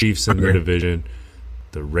Chiefs in the division.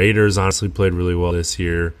 The Raiders honestly played really well this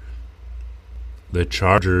year. The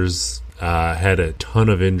Chargers had a ton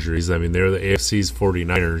of injuries. I mean, they're the AFC's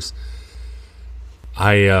 49ers.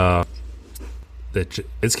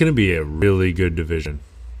 It's going to be a really good division.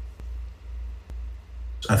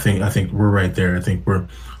 I think we're right there. I think our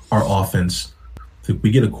offense. If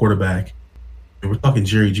we get a quarterback, we're talking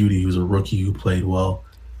Jerry Jeudy, who's a rookie who played well.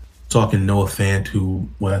 Talking Noah Fant, who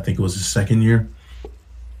I think it was his second year,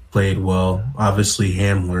 played well. Obviously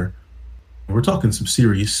Hamler. We're talking some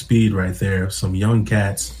serious speed right there. Some young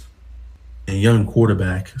cats, and young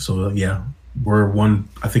quarterback. So we're one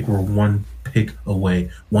pick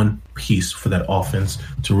away, one piece for that offense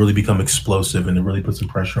to really become explosive and to really put some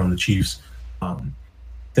pressure on the Chiefs. I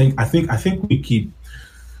think we keep.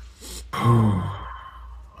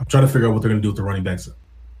 I'm trying to figure out what they're going to do with the running backs.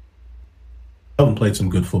 Elton played some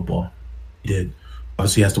good football. He did.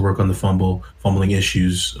 Obviously, he has to work on the fumbling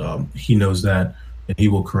issues. He knows that, and he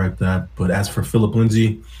will correct that. But as for Philip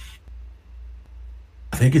Lindsay,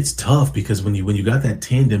 I think it's tough because when you got that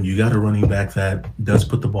tandem, you got a running back that does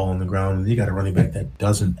put the ball on the ground, and you got a running back that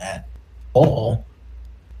doesn't at all.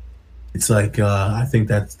 It's like I think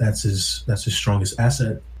that's his strongest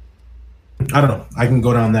asset. I don't know. I can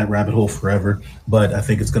go down that rabbit hole forever, but I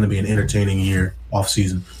think it's going to be an entertaining year off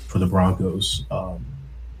season for the Broncos.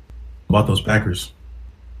 About those Packers.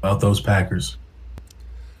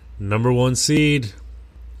 Number 1 seed.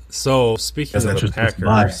 So speaking Guys, of the interesting to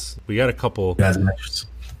buy. Packers, we got a couple Guys, matches.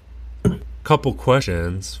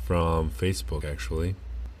 questions from Facebook actually.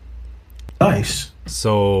 Nice.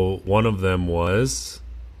 So one of them was,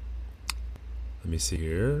 let me see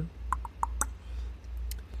here.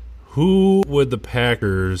 Who would the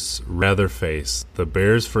Packers rather face? The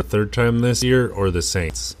Bears for a third time this year or the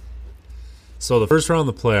Saints? So the first round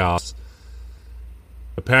of the playoffs,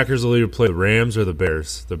 the Packers will either play the Rams or the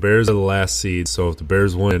Bears. The Bears are the last seed, so if the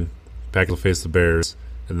Bears win, the Packers will face the Bears,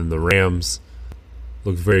 and then the Rams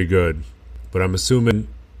look very good. But I'm assuming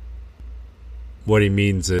what he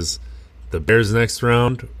means is the Bears next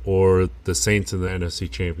round or the Saints in the NFC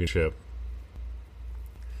Championship.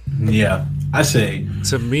 Yeah, I say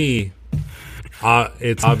To me,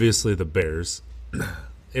 it's obviously the Bears.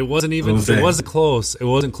 It wasn't even. It wasn't close. It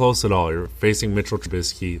wasn't close at all. You're facing Mitchell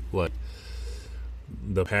Trubisky. Like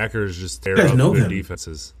the Packers just tear up good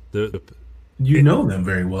defenses. you know them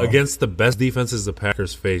very well. Against the best defenses the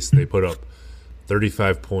Packers faced, they put up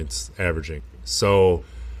 35 points averaging. So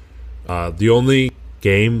the only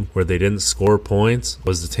game where they didn't score points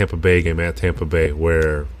was the Tampa Bay game at Tampa Bay,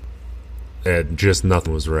 where just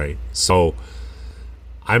nothing was right. So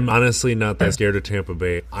I'm honestly not that scared of Tampa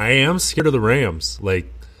Bay. I am scared of the Rams.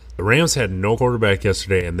 Like, the Rams had no quarterback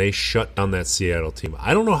yesterday, and they shut down that Seattle team.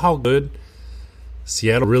 I don't know how good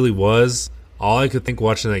Seattle really was. All I could think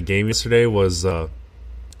watching that game yesterday was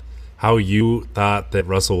how you thought that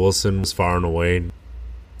Russell Wilson was far and away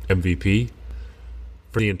MVP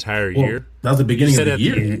for the entire year. That was the beginning of the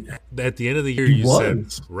year. At the end of the year, you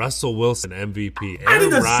said Russell Wilson MVP. I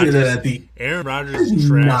didn't say that at the Aaron Rodgers is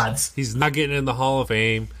trash. He's not getting in the Hall of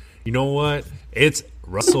Fame. You know what? It's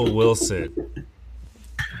Russell Wilson.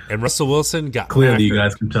 And Russell Wilson got clearly packered. You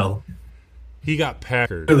guys can tell. He got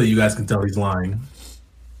packered. Clearly you guys can tell he's lying.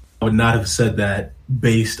 I would not have said that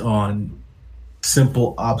based on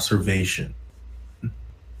simple observation.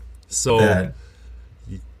 So that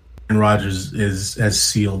Aaron Rodgers has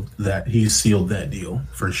sealed that. He's sealed that deal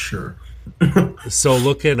for sure. So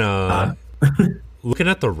looking at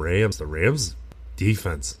the Rams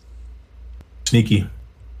defense, sneaky.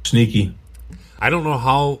 I don't know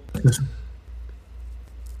how.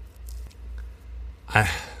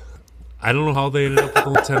 I don't know how they ended up with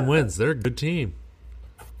only 10 wins. They're a good team.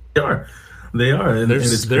 They are, and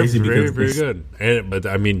it's they're crazy very, because very good. But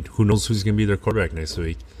I mean, who knows who's going to be their quarterback next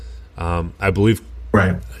week? I believe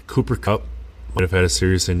Cooper Kupp might have had a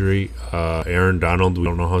serious injury. Aaron Donald, we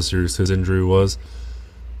don't know how serious his injury was.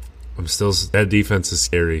 That defense is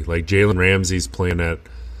scary. Like, Jalen Ramsey's playing at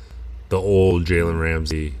the old Jalen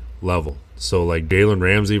Ramsey level. So, like, Jalen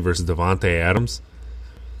Ramsey versus Devontae Adams,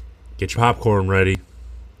 get your popcorn ready,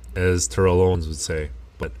 as Terrell Owens would say.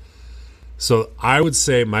 But so I would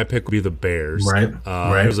say my pick would be the Bears. Right.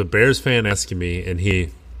 There was a Bears fan asking me, and I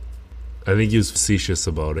think he was facetious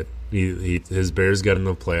about it. His Bears got in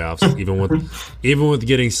the playoffs, even with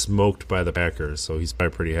getting smoked by the Packers. So he's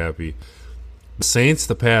probably pretty happy. The Saints,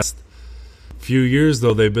 the past few years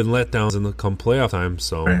though, they've been letdowns in the come playoff time.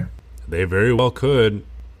 So they very well could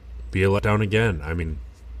be a letdown again. I mean,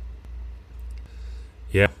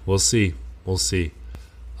 yeah, we'll see. We'll see,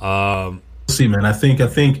 man. I think.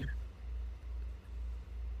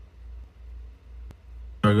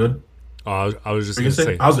 Are good? I was just going to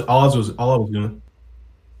say. All I was gonna.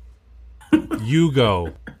 You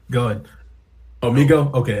go. Go ahead. Oh, me go?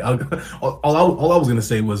 Okay. All I was gonna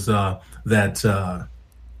say was that I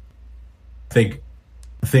think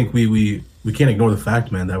we can't ignore the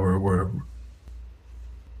fact, man, that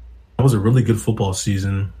that was a really good football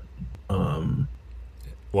season. Well,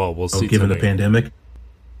 we'll see. Given the pandemic,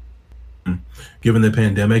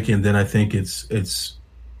 and then I think it's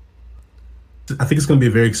going to be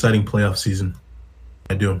a very exciting playoff season.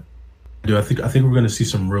 I do. I think we're going to see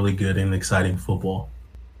some really good and exciting football.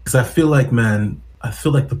 Because I feel like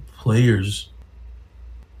the players,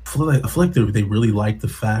 I feel like they really like the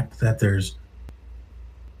fact that there's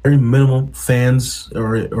very minimal fans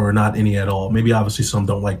or not any at all. Maybe obviously some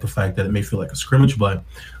don't like the fact that it may feel like a scrimmage, but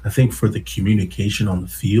I think for the communication on the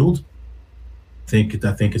field, I think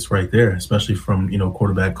it's right there, especially from,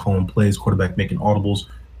 quarterback calling plays, quarterback making audibles,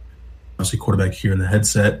 obviously quarterback hearing the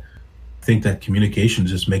headset. I think that communication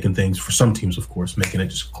is just making things, for some teams, of course, making it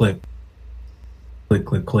just click.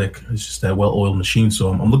 It's just that well-oiled machine. So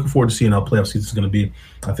I'm looking forward to seeing how playoff season is going to be.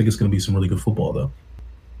 I think it's going to be some really good football, though.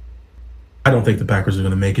 I don't think the Packers are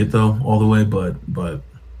going to make it, though, all the way, but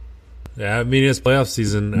yeah, I mean, it's playoff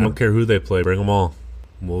season. I don't care who they play. Bring them all.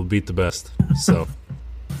 We'll beat the best. So,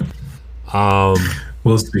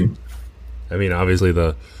 we'll see. I mean, obviously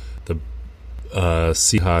the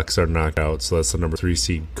Seahawks are knocked out, so that's the number 3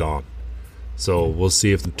 seed gone. So we'll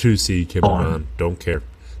see if the 2 seed can move on. Don't care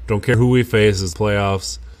who we face as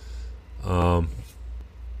playoffs.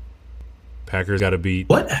 Packers got to beat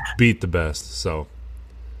the best. So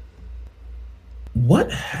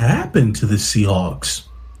what happened to the Seahawks?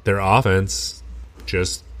 Their offense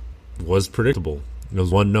just was predictable. It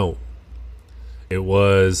was one note. It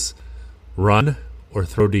was run or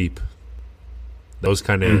throw deep. That was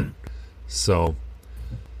kind of it. So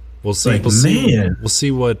we'll see. We'll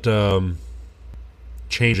see what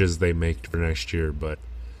changes they make for next year. But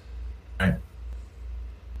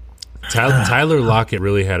Tyler Lockett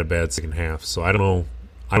really had a bad second half. So I don't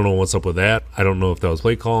know what's up with that. I don't know if that was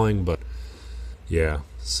play calling, but yeah.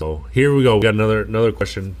 So here we go. We got another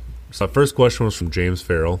question. So the first question was from James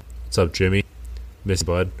Farrell. What's up, Jimmy? Miss you,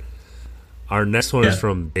 bud. Our next one is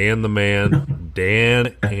from Dan the Man,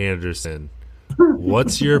 Dan Anderson.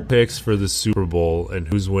 What's your picks for the Super Bowl and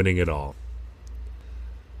who's winning it all?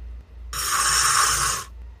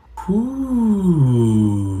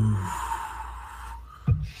 Ooh.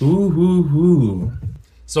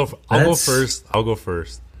 So I'll go first.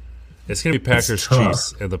 It's going to be Packers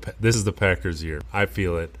Chiefs, and this is the Packers' year. I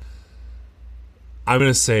feel it. I'm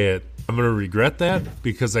going to say it. I'm going to regret that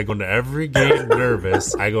because I go into every game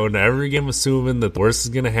nervous. I go into every game assuming that the worst is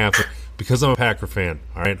going to happen because I'm a Packer fan.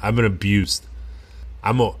 All right, I've been abused.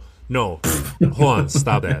 Hold on,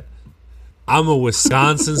 stop that. I'm a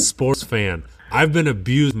Wisconsin sports fan. I've been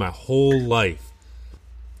abused my whole life.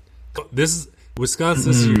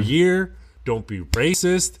 Wisconsin, this is your year. Don't be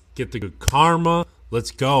racist. Get the good karma. Let's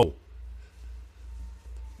go.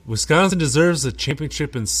 Wisconsin deserves a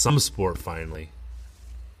championship in some sport finally.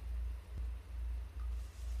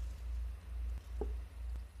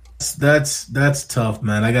 That's tough,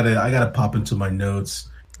 man. I gotta pop into my notes.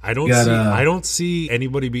 I don't see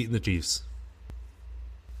anybody beating the Chiefs.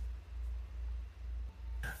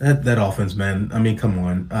 That offense, man. I mean, come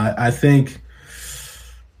on. I think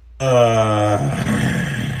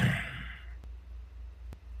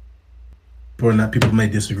people may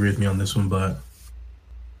disagree with me on this one, but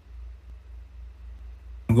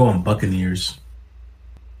I'm going Buccaneers,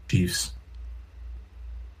 Chiefs.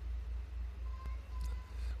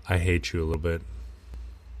 I hate you a little bit.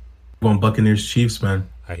 I'm going Buccaneers, Chiefs, man.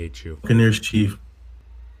 I hate you. Buccaneers, Chiefs.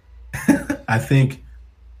 I think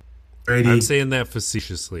Brady. I'm saying that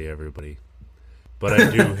facetiously, everybody, but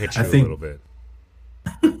I do hate you a little bit.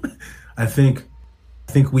 I think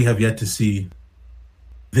we have yet to see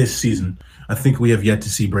this season. I think we have yet to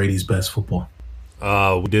see Brady's best football.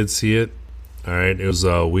 We did see it. All right, it was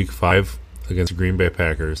Week 5 against the Green Bay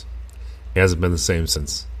Packers. He hasn't been the same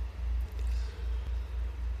since.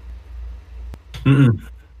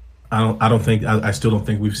 I still don't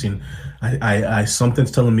think we've seen. I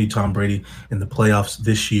something's telling me Tom Brady in the playoffs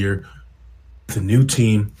this year, the new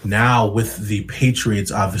team now with the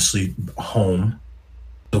Patriots obviously home.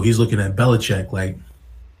 So he's looking at Belichick like,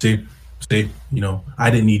 see, I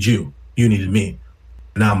didn't need you. You needed me.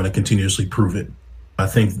 Now I'm going to continuously prove it. I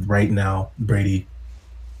think right now, Brady,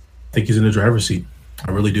 I think he's in the driver's seat.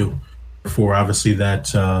 I really do. For obviously that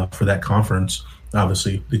for that conference,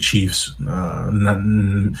 obviously the Chiefs,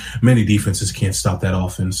 many defenses can't stop that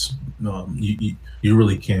offense. You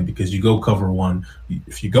really can't because you go cover one.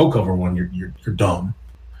 If you go cover one, you're dumb.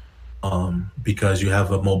 Because you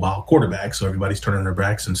have a mobile quarterback, so everybody's turning their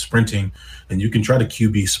backs and sprinting, and you can try to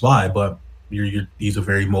QB spy, but he's a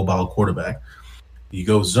very mobile quarterback. You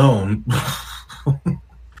go zone,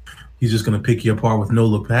 he's just going to pick you apart with no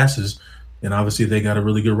look passes, and obviously they got a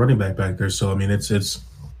really good running back there. So I mean, it's there's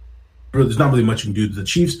not really much you can do to the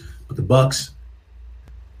Chiefs, but the Bucs,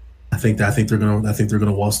 I think they're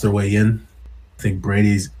gonna waltz their way in. I think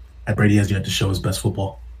Brady has yet to show his best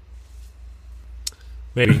football.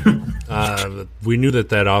 Maybe. We knew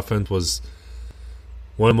that offense was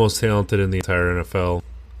one of the most talented in the entire NFL.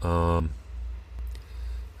 I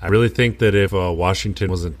really think that if Washington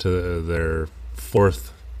wasn't to their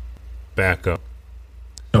fourth backup.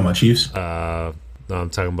 Talking about Chiefs? No, I'm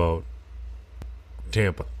talking about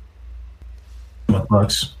Tampa.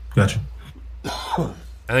 Bucks. Gotcha. I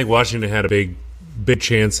think Washington had a big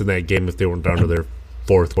chance in that game if they weren't down to their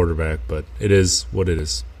fourth quarterback, but it is what it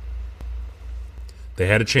is. They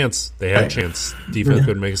had a chance. Defense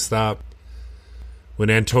couldn't make a stop. When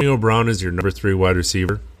Antonio Brown is your number 3 wide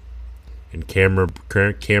receiver and Cameron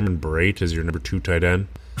Brate is your number 2 tight end,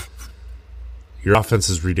 your offense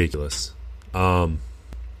is ridiculous.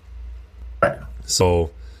 So,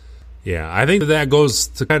 yeah, I think that goes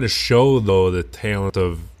to kind of show, though, the talent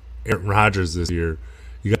of Aaron Rodgers this year.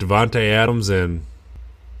 You got Devontae Adams and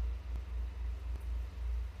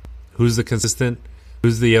who's the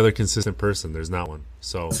other consistent person? There's not one.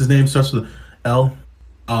 So his name starts with L.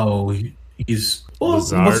 Oh, he's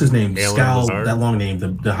Lazard, what's his name? Alan Scal. Lazard? That long name,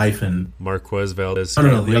 the hyphen. Marquez Valdez.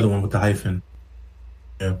 No, the other one with the hyphen.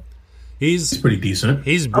 Yeah, he's He's pretty decent.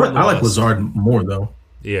 he's I like brutalist. Lazard more though.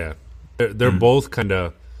 Yeah, they're both kind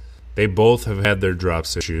of. They both have had their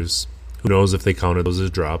drops issues. Who knows if they counted those as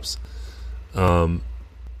drops?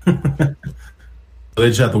 They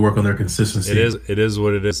just have to work on their consistency. It is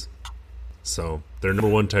what it is. So their number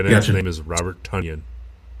one tight end Gotcha. name is Robert Tunyon.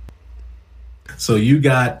 So you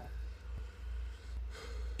got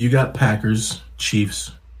Packers,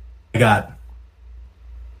 Chiefs. I got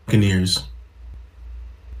Buccaneers,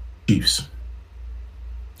 Chiefs.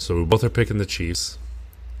 So we both are picking the Chiefs.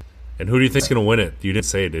 And who do you think's going to win it? You didn't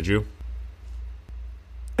say it, did you?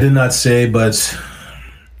 I did not say, but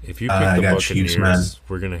If you pick I the got Buccaneers, Chiefs, man.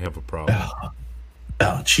 we're going to have a problem.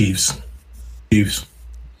 Chiefs.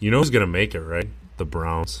 You know who's going to make it, right? The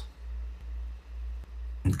Browns.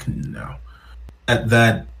 No,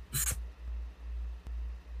 that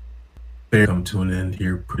fair come to an end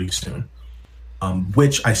here pretty soon.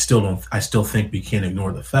 Which I still think we can't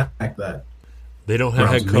ignore the fact that They don't have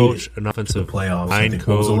Browns head coach, made an to the offensive playoffs. I line think, coach.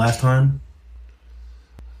 what was the last time?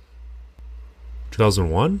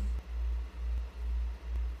 2001?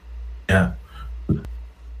 Yeah, I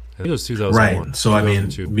think it was 2001. right. So I mean,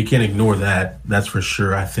 2002. we can't ignore that. That's for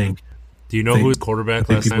sure. I think Do you know who his quarterback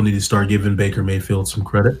last people time? need to start giving Baker Mayfield some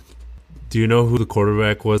credit. Do you know who the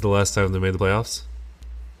quarterback was the last time they made the playoffs?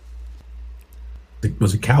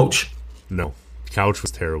 Was it Couch? No. Couch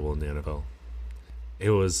was terrible in the NFL. It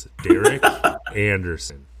was Derek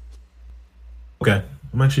Anderson. Okay,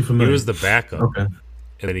 I'm actually He familiar. was the backup, Okay. and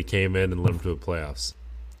then he came in and led them to the playoffs.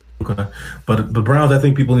 Okay, but the Browns, I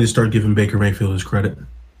think people need to start giving Baker Mayfield his credit.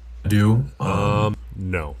 I do.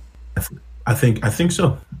 No. I think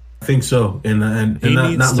so. I think so. And He not,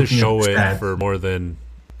 needs not to looking show at the it stats. for more than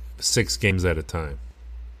 6 games at a time.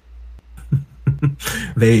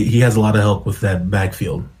 He has a lot of help with that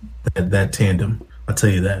backfield, that tandem. I'll tell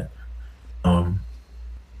you that.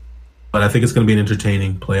 But I think it's going to be an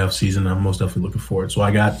entertaining playoff season. I'm most definitely looking forward. So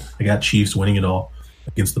I got Chiefs winning it all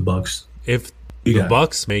against the Bucks. If You the got it.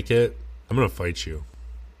 Bucks make it, I'm going to fight you.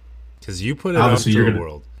 Because you put it out Obviously, into you're the gonna-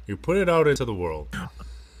 world. You put it out into the world.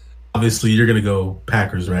 Obviously, you're going to go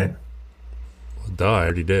Packers, right? Well, duh, I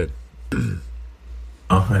already did.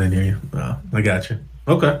 Oh, I didn't hear you. I got you.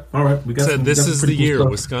 Okay, all right. We got. Said some, this got some is the pretty cool year stuff.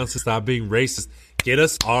 Wisconsin stop being racist. Get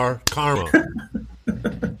us our karma.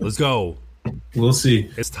 Let's go. We'll see.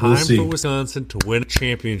 It's time We'll see. for Wisconsin to win a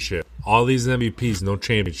championship. All these MVPs, no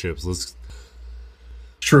championships.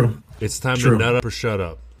 True. It's time True. to nut up or shut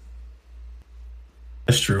up.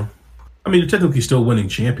 That's true. I mean, you're technically still winning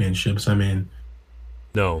championships. I mean,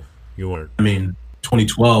 No, you weren't.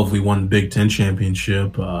 2012 we won the Big Ten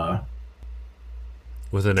championship.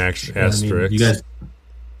 With an extra I mean, asterisk. you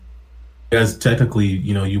guys technically,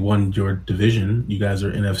 you won your division. You guys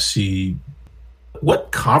are NFC.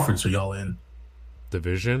 What conference are y'all in?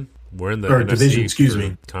 Division? We're in the Or NFC division, excuse for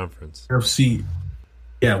me. conference. NFC.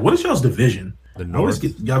 Yeah. What is y'all's division? The I always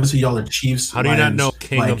North. obviously y'all are Chiefs. How do you not Lions, know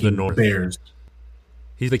King of the Vikings, North? Bears.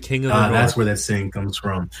 He's the king of the North. That's where that saying comes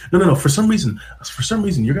from. No. For some reason,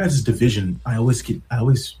 your guys' division, I always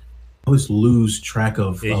lose track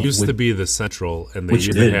of. It used to be the Central, and they which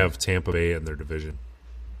used it to is. have Tampa Bay in their division.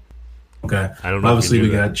 Okay. I don't know if Obviously, you we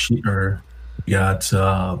knew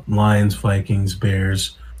got Lions, Vikings,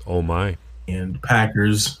 Bears, Oh my! and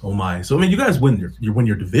Packers. Oh my! So I mean, you guys win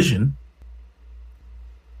your division.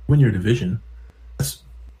 Win your division. That's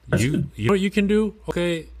You good. know what you can do?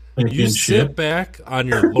 Okay, you Championship. sit back on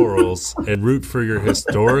your laurels and root for your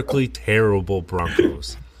historically terrible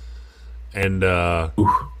Broncos, and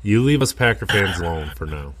you leave us Packer fans alone for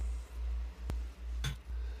now.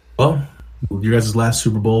 Well, your guys' last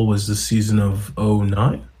Super Bowl was the season of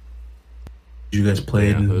 2009. You guys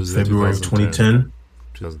played Yeah, it in was in February of 2010.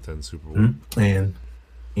 2010 Super Bowl.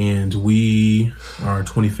 And we are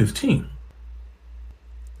 2015.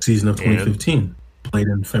 Season of 2015. Played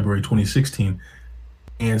in February 2016.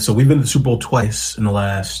 And so we've been to the Super Bowl twice in the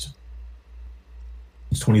last,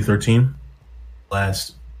 it's 2013,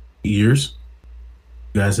 last 8 years.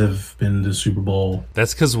 You guys have been to the Super Bowl.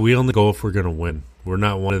 That's because we only go if we're gonna win. We're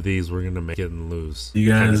not one of these. We're gonna make it and lose.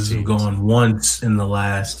 You kind of guys have teams. gone once in the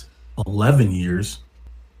last 11 years.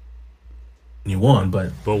 And you won,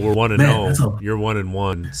 but But we're 1-0. Man, that's a- You're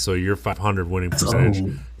 1-1, so you're 500 winning That's percentage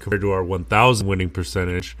old. compared to our 1,000 winning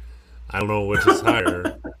percentage. I don't know which is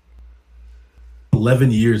higher.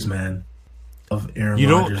 11 years, man, of Aaron You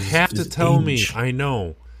don't Rodgers' have to tell me. age. I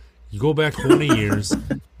know. You go back 20 years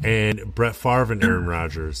and Brett Favre and Aaron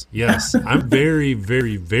Rodgers. Yes, I'm very,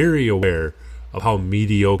 very, very aware of how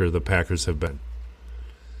mediocre the Packers have been.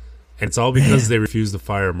 And it's all because they refused to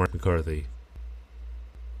fire Mark McCarthy.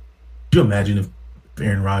 Could you imagine if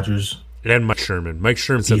Aaron Rodgers and Mike Sherman? Mike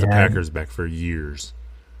Sherman set the Packers back for years.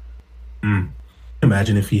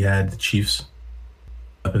 Imagine if he had the Chiefs'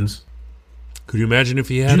 weapons. Could you imagine if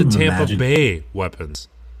he had a Tampa Bay weapons?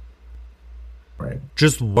 Right.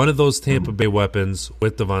 Just one of those Tampa Bay weapons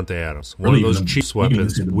with Devontae Adams. One of those Chiefs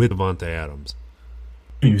weapons with Devontae Adams.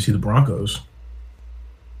 You even see the Broncos.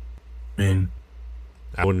 I mean,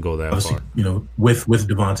 I wouldn't go that far. You know, with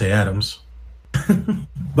Devontae Adams.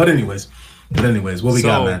 But anyways, what we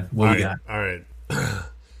got, man? What we got? All right.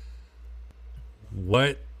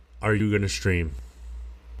 What are you going to stream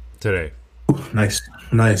today?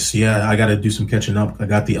 Nice. Yeah, I got to do some catching up. I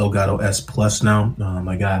got the Elgato S Plus now.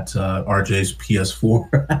 I got RJ's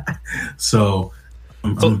PS4. So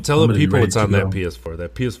tell the people what's on that PS4.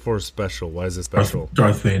 That PS4 special. Why is it special?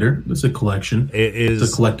 Darth Vader. It's a collection. It's a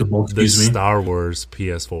collectible. The Star Wars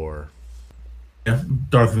PS4. Yeah,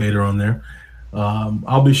 Darth Vader on there.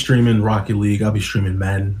 I'll be streaming Rocket League. I'll be streaming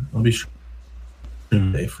Madden. I'll be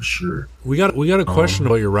streaming today for sure. We got a question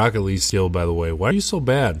about your Rocket League skill, by the way. Why are you so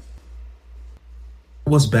bad? It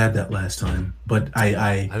was bad that last time, but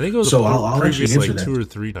I think it was so I'll actually answer like that 2 or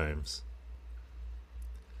 3 times.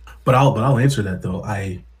 But I'll answer that though.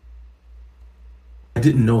 I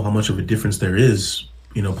didn't know how much of a difference there is,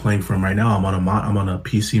 you know, playing from right now. I'm on a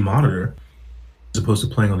PC monitor as opposed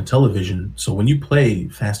to playing on a television. So when you play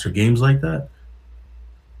faster games like that,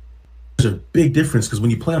 there's a big difference because when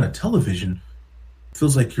you play on a television, it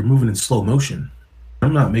feels like you're moving in slow motion.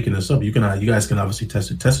 I'm not making this up. You guys can obviously test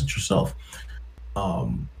it yourself.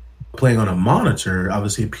 Playing on a monitor,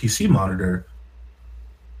 obviously a PC monitor,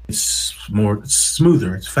 it's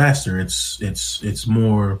smoother, it's faster, it's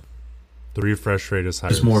more. The refresh rate is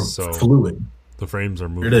higher. It's more fluid. The frames are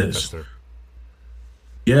moving faster.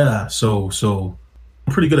 Yeah, so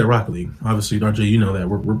I'm pretty good at Rocket League. Obviously, RJ, you know that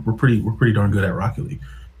we're pretty darn good at Rocket League.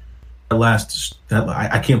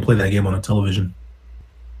 I can't play that game on a television.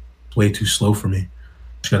 It's way too slow for me.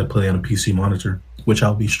 Just got to play on a PC monitor, which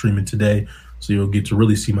I'll be streaming today. So you'll get to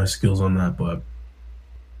really see my skills on that. But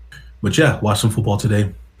yeah, watch some football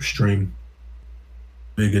today. Stream.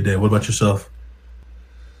 Be a good day. What about yourself?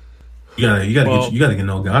 You gotta get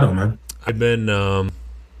Elgato, man. I've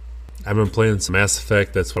been playing some Mass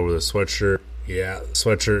Effect. That's why with a sweatshirt. Yeah,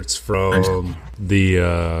 sweatshirts from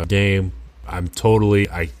the game. I'm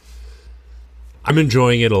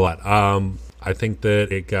enjoying it a lot. I think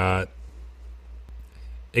that it got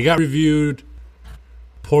reviewed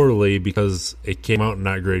poorly because it came out in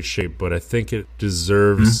not great shape, but I think it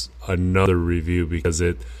deserves another review because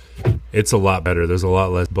it's a lot better. There's a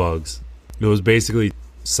lot less bugs. It was basically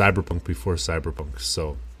Cyberpunk before Cyberpunk,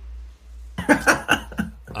 so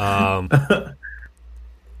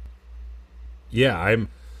yeah,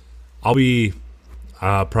 I'll be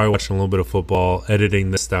probably watching a little bit of football,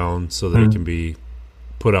 editing this down so that it can be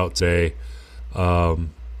put out today.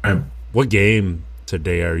 What game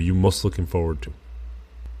today are you most looking forward to?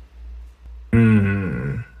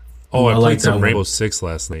 Oh, I played some Rainbow Six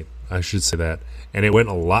last night. I should say that, and it went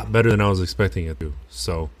a lot better than I was expecting it to.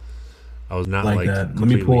 So I was not like that. Let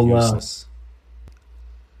me pull useless.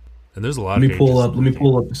 And there's a lot. Let me pull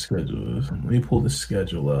up the schedule. Let me pull the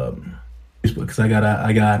schedule up because I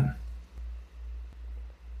got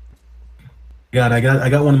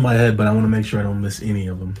one in my head, but I want to make sure I don't miss any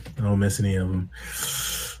of them.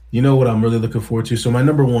 You know what I'm really looking forward to? So my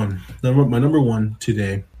number one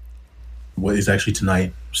today, what is actually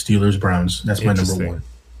tonight, Steelers Browns. That's my number one.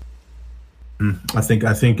 I think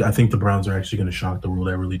the Browns are actually going to shock the world.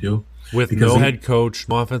 I really do. With no head coach,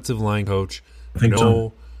 no offensive line coach. I think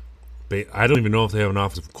so. I don't even know if they have an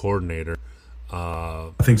offensive coordinator.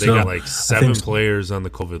 I think they got like 7 players on the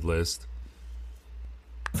COVID list.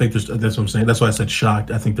 I think that's what I'm saying. That's why I said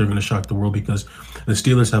shocked. I think they're going to shock the world because the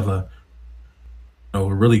Steelers have a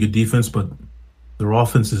really good defense, but their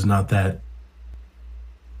offense is not that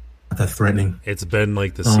threatening. It's been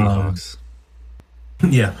like the Seahawks.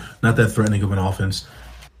 Yeah, not that threatening of an offense.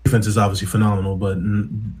 Defense is obviously phenomenal, but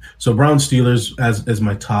so Browns Steelers as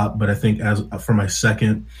my top, but I think as for my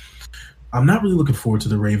second, I'm not really looking forward to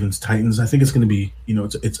the Ravens Titans. I think it's going to be,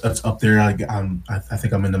 it's up there. I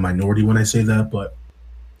think I'm in the minority when I say that, but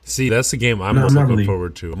see, that's the game I'm most looking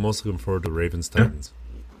forward to. I'm most looking forward to Ravens Titans.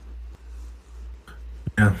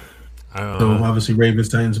 Yeah. So obviously Ravens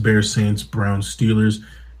Titans, Bears Saints, Browns Steelers.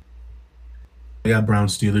 I got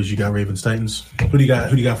Browns Steelers. You got Ravens Titans. Who do you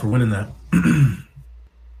got for winning that?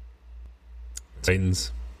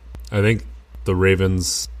 Titans. I think the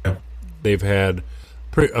Ravens. Yeah. They've had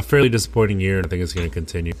a fairly disappointing year, and I think it's going to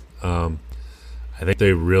continue. I think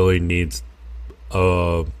they really need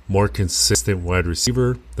a more consistent wide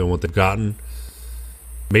receiver than what they've gotten.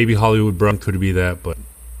 Maybe Hollywood Brown could be that, but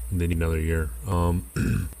they need another year.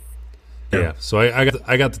 Yeah. So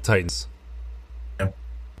I got the Titans. Yeah.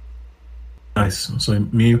 Nice. So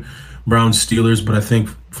me, Browns, Steelers, but I think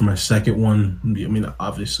for my second one, I mean,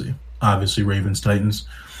 obviously Ravens, Titans.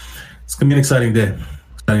 It's gonna be an exciting day.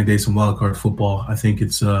 Some wild card football. I think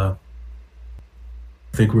it's. I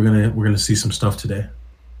think we're gonna see some stuff today.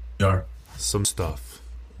 We are. Some stuff.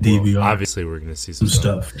 DVR. Well, obviously, we're gonna see some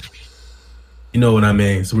stuff. You know what I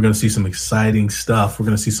mean? So we're gonna see some exciting stuff. We're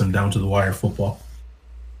gonna see some down to the wire football.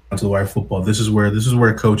 This is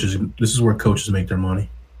where coaches make their money.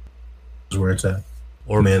 This is where it's at.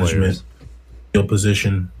 Or management, field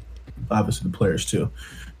position, obviously the players too.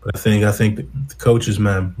 But I think the coaches,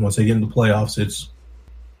 man, once they get into the playoffs, it's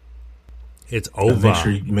over.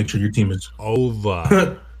 Make sure your team is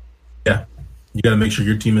over. Yeah, you got to make sure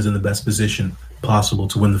your team is in the best position possible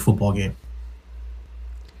to win the football game.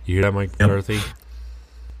 You hear that, Mike McCarthy?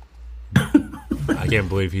 I can't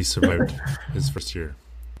believe he survived his first year.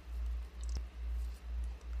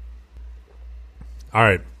 All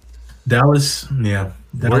right. Dallas, yeah.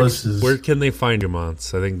 Where can they find you,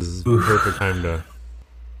 Mons? I think this is the perfect time to.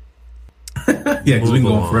 Yeah, because we can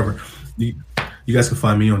go on forever. You guys can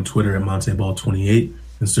find me on Twitter at MonteBall28,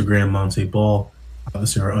 Instagram MonteBall.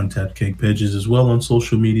 Obviously, our Untapped Cake pages as well on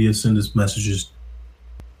social media. Send us messages,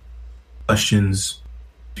 questions.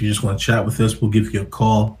 If you just want to chat with us, we'll give you a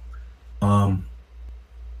call. And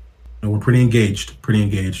we're pretty engaged.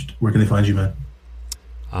 Where can they find you, man?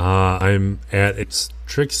 I'm at It's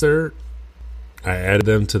Trickster. I added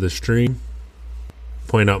them to the stream.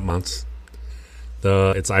 Point out months.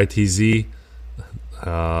 It's ITZ,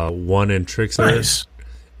 one in Trickster. Nice.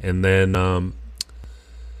 And then,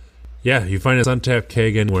 you find us Untapped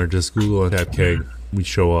Keg anywhere. Just Google Untapped Keg. We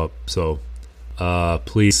show up. So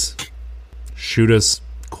please shoot us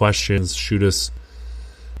questions. Shoot us,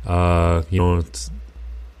 your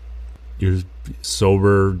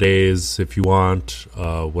sober days if you want.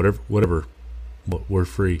 Whatever. We're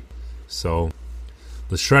free. So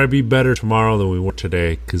let's try to be better tomorrow than we were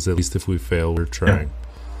today, because at least if we fail, we're trying.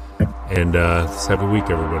 Yeah. And let's have a week,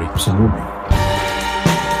 everybody. Absolutely.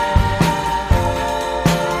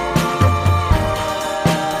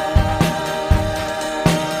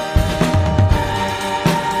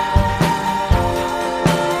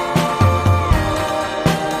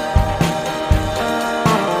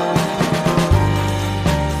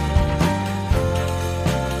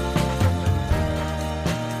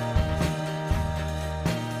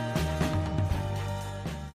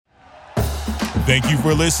 Thank you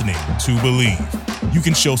for listening to Believe. You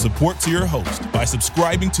can show support to your host by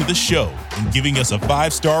subscribing to the show and giving us a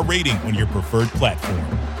 5-star rating on your preferred platform.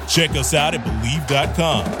 Check us out at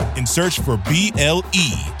Believe.com and search for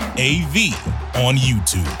BLEAV on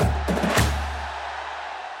YouTube.